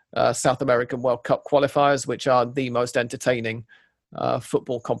South American World Cup qualifiers, which are the most entertaining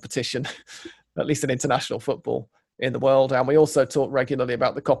football competition, at least in international football, in the world. And we also talk regularly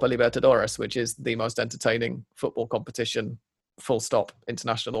about the Copa Libertadores, which is the most entertaining football competition, full stop,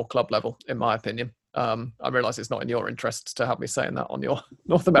 international or club level, in my opinion. I realise it's not in your interest to have me saying that on your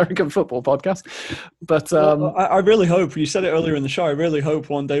North American football podcast, but I really hope, you said it earlier in the show, I really hope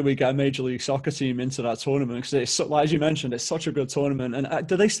one day we get a Major League Soccer team into that tournament, because it's like, as you mentioned, it's such a good tournament. And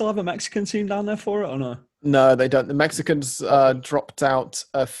do they still have a Mexican team down there for it or no? No, they don't. The Mexicans dropped out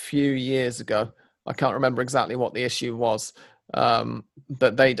a few years ago. I can't remember exactly what the issue was,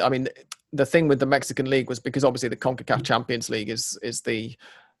 but the thing with the Mexican League was, because obviously the CONCACAF Champions League is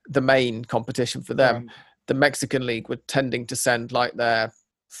the main competition for them. Right. The Mexican League were tending to send like their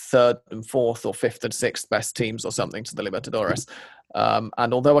third and fourth or fifth and sixth best teams or something to the Libertadores.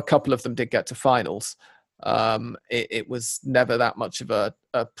 And although a couple of them did get to finals, it was never that much of a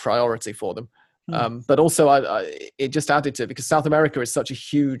priority for them. But also it just added to it, because South America is such a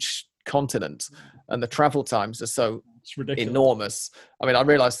huge continent and the travel times are so enormous. I mean, I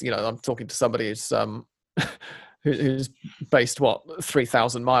realized, I'm talking to somebody who's based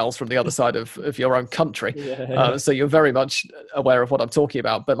 3,000 miles from the other side of your own country. So you're very much aware of what I'm talking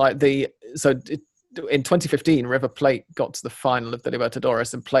about. But in 2015, River Plate got to the final of the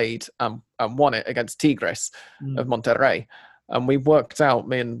Libertadores and played and won it against Tigres of Monterrey. And we worked out,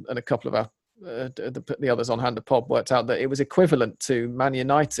 me and a couple of our the others on Hand of Pod worked out that it was equivalent to Man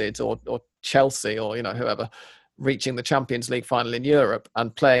United or Chelsea or whoever reaching the Champions League final in Europe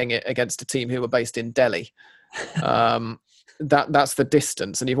and playing it against a team who were based in Delhi. That's the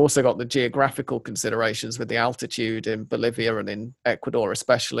distance, and you've also got the geographical considerations with the altitude in Bolivia and in Ecuador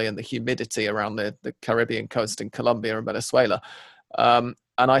especially, and the humidity around the Caribbean coast in Colombia and Venezuela. And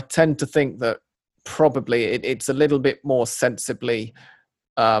I tend to think that probably it's a little bit more sensibly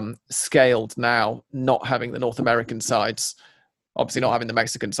scaled now, not having the North American sides, obviously not having the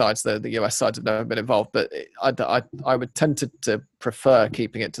Mexican sides. The US sides have never been involved, but I would tend to prefer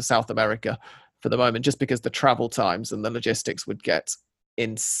keeping it to South America for the moment, just because the travel times and the logistics would get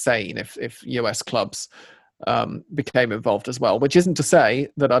insane if US clubs became involved as well, which isn't to say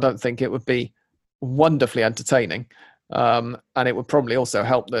that I don't think it would be wonderfully entertaining, and it would probably also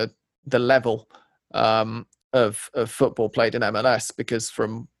help the level of football played in MLS, because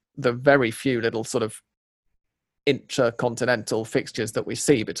from the very few little sort of intercontinental fixtures that we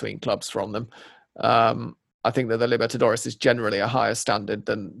see between clubs from them, I think that the Libertadores is generally a higher standard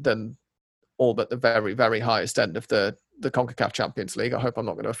than all but the very, very highest end of the CONCACAF Champions League. I hope I'm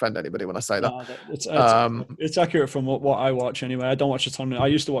not going to offend anybody when I say that. It's accurate from what I watch anyway. I don't watch a tournament. I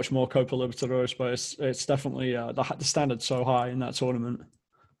used to watch more Copa Libertadores, but it's definitely the standard's so high in that tournament.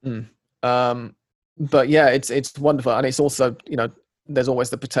 But yeah, it's wonderful, and it's also there's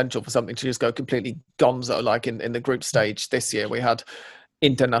always the potential for something to just go completely gonzo. Like in the group stage this year, we had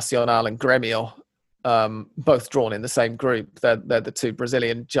Internacional and Gremio, both drawn in the same group. They're the two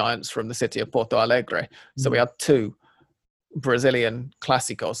Brazilian giants from the city of Porto Alegre. So we had two Brazilian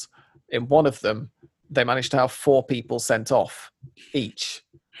clásicos. In one of them, they managed to have 4 people sent off each,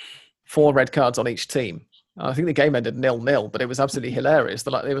 4 red cards on each team. I think the game ended 0-0, but it was absolutely hilarious.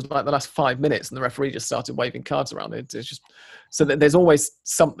 It was like the last 5 minutes, and the referee just started waving cards around. It's just so that there's always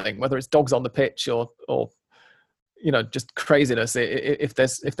something, whether it's dogs on the pitch or just craziness. If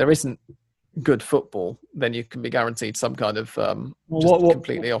there isn't good football, then you can be guaranteed some kind of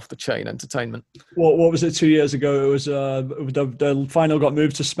completely off the chain entertainment. What was it 2 years ago? It was the final got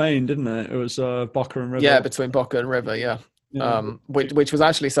moved to Spain, didn't it? It was Boca and River. Yeah, between Boca and River. Yeah. Which was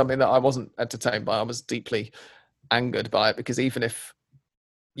actually something that I wasn't entertained by. I was deeply angered by it, because even if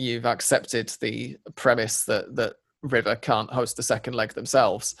you've accepted the premise that River can't host the second leg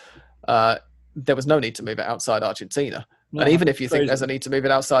themselves, there was no need to move it outside Argentina. No, and even if you think there's a need to move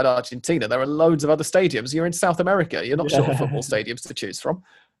it outside Argentina, there are loads of other stadiums. You're in South America. You're not short of football stadiums to choose from.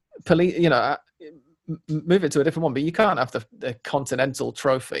 Move it to a different one. But you can't have the continental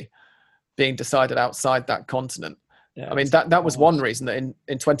trophy being decided outside that continent. Yeah, I mean, that was one reason that in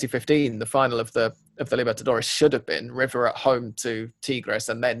 2015, the final of the Libertadores should have been River at home to Tigres,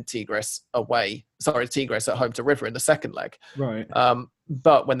 and then Tigres at home to River in the second leg. Right.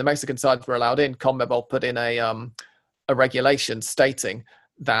 But when the Mexican sides were allowed in, CONMEBOL put in a regulation stating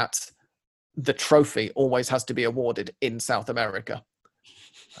that the trophy always has to be awarded in South America,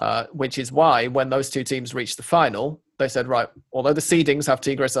 which is why when those two teams reached the final, they said, right, although the seedings have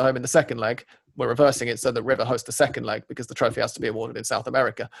Tigres at home in the second leg, we're reversing it so that River hosts the second leg, because the trophy has to be awarded in South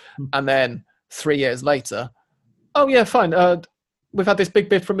America. And then 3 years later, oh yeah, fine, we've had this big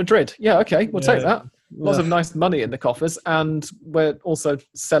bid from Madrid. Yeah, okay, we'll take that. Lots of nice money in the coffers, and we're also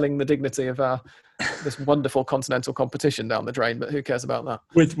selling the dignity of this wonderful continental competition down the drain, but who cares about that?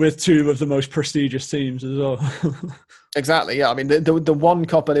 With two of the most prestigious teams as well. Exactly, yeah. I mean, the one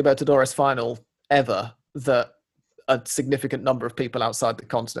Copa Libertadores final ever that a significant number of people outside the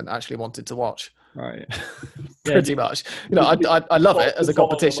continent actually wanted to watch. Right. Pretty much. I love it as a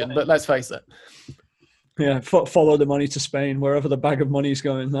competition, but let's face it. Yeah, follow the money to Spain, wherever the bag of money is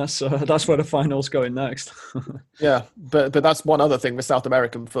going. That's where the final's going next. Yeah, but that's one other thing with South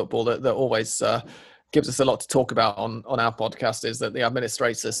American football that always gives us a lot to talk about on our podcast, is that the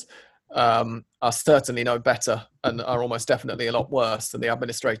administrators are certainly no better and are almost definitely a lot worse than the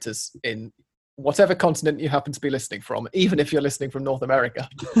administrators in whatever continent you happen to be listening from, even if you're listening from North America.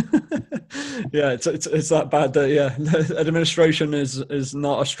 Yeah, it's that bad that administration is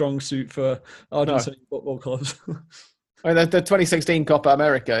not a strong suit for Argentine football clubs. I mean, the 2016 Copa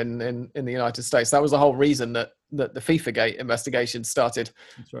America in the United States, that was the whole reason that the FIFA-gate investigation started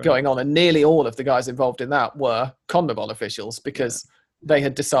going on, and nearly all of the guys involved in that were CONMEBOL officials, because they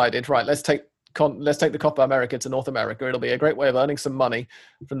had decided, right, let's take the Copa America to North America. It'll be a great way of earning some money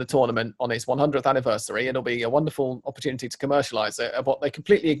from the tournament on its 100th anniversary. It'll be a wonderful opportunity to commercialize it. And what they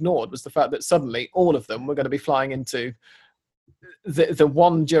completely ignored was the fact that suddenly all of them were going to be flying into the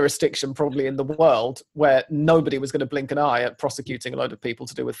one jurisdiction probably in the world where nobody was going to blink an eye at prosecuting a load of people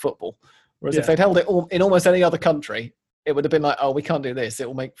to do with football. Whereas if they'd held it in almost any other country, it would have been like, oh, we can't do this. It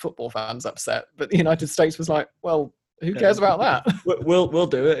will make football fans upset. But the United States was like, well, who cares about that? We'll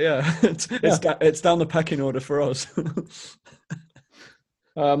do it. Yeah, it's down the pecking order for us.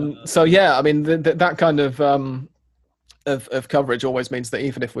 So yeah, I mean that kind of coverage always means that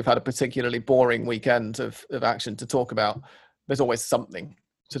even if we've had a particularly boring weekend of action to talk about, there's always something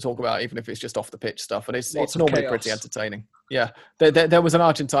to talk about, even if it's just off the pitch stuff, and it's normally pretty entertaining. Yeah, there was an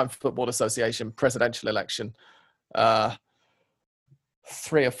Argentine Football Association presidential election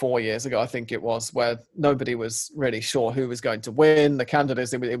 3 or 4 years ago, I think it was, where nobody was really sure who was going to win. The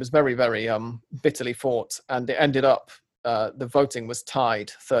candidates, it was very, very bitterly fought, and it ended up, the voting was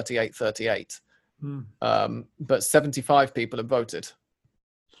tied 38-38. But 75 people have voted.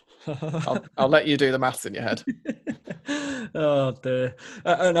 I'll let you do the maths in your head. Oh dear.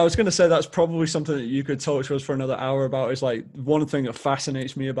 And I was going to say that's probably something that you could talk to us for another hour about. Is like one thing that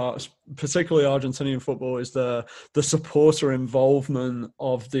fascinates me about particularly Argentinian football is the supporter involvement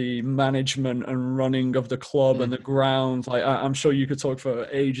of the management and running of the club and the ground. Like I'm sure you could talk for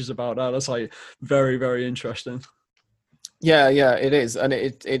ages about that. That's like very, very interesting. Yeah, it is. And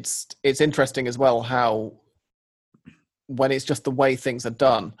it's interesting as well how when it's just the way things are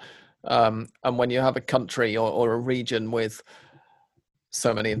done, and when you have a country or a region with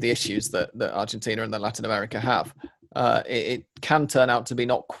so many of the issues that Argentina and Latin America have, it can turn out to be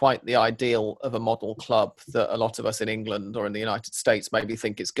not quite the ideal of a model club that a lot of us in England or in the United States maybe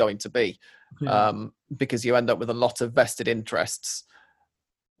think it's going to be, because you end up with a lot of vested interests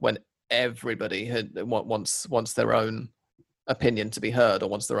when everybody wants their own opinion to be heard or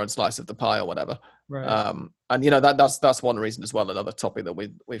wants their own slice of the pie or whatever. Right. And that's one reason as well. Another topic that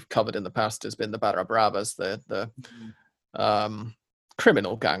we've covered in the past has been the Barra Bravas, the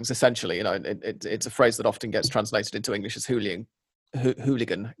criminal gangs. Essentially, it's a phrase that often gets translated into English as hooligan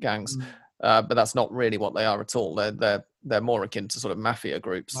gangs, but that's not really what they are at all. They're more akin to sort of mafia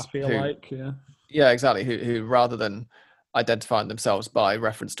groups. Mafia-like, yeah, exactly. Who rather than identifying themselves by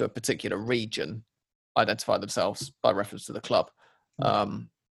reference to a particular region, identify themselves by reference to the club.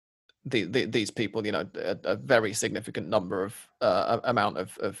 These people, a very significant number of amount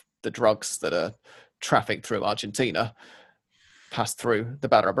of the drugs that are trafficked through Argentina pass through the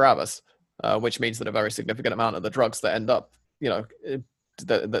Barra Bravas, which means that a very significant amount of the drugs that end up,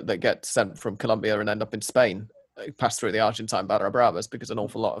 that get sent from Colombia and end up in Spain pass through the Argentine Barra Bravas, because an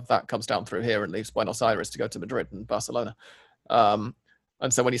awful lot of that comes down through here and leaves Buenos Aires to go to Madrid and Barcelona.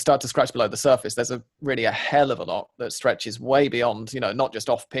 And so when you start to scratch below the surface, there's really a hell of a lot that stretches way beyond, not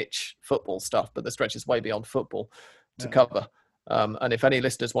just off-pitch football stuff, but that stretches way beyond football to cover. And if any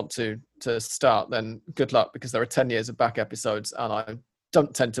listeners want to start, then good luck, because there are 10 years of back episodes, and I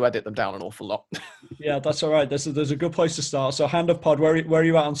don't tend to edit them down an awful lot. Yeah, that's all right. There's a good place to start. So Hand of Pod, where are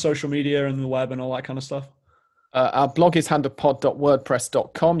you at on social media and the web and all that kind of stuff? Our blog is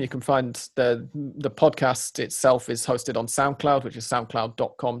handofpod.wordpress.com. You can find the podcast itself is hosted on SoundCloud, which is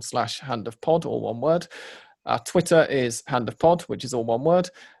soundcloud.com/handofpod, all one word. Our Twitter is handofpod, which is all one word.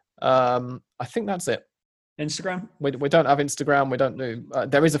 I think that's it. Instagram? We don't have Instagram. We don't do.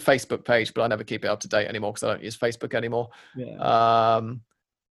 There is a Facebook page, but I never keep it up to date anymore because I don't use Facebook anymore. Yeah.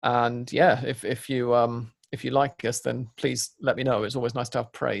 And yeah, if you like us, then please let me know. It's always nice to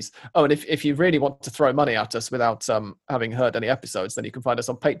have praise. Oh, and if you really want to throw money at us without having heard any episodes, then you can find us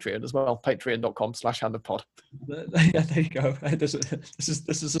on Patreon as well. Patreon.com/handofpod. Yeah, there you go. This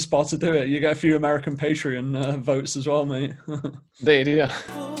is the spot to do it. You get a few American Patreon votes as well, mate. Indeed, yeah.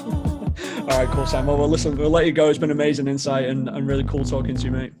 All right, cool, Sam. Well, listen, we'll let you go. It's been amazing insight and really cool talking to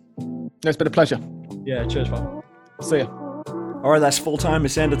you, mate. It's been a pleasure. Yeah, cheers, man. See ya. All right, that's full time.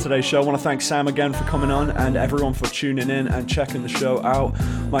 It's the end of today's show. I want to thank Sam again for coming on and everyone for tuning in and checking the show out.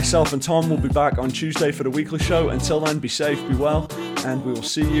 Myself and Tom will be back on Tuesday for the weekly show. Until then, be safe, be well, and we will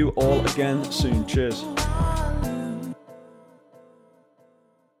see you all again soon. Cheers.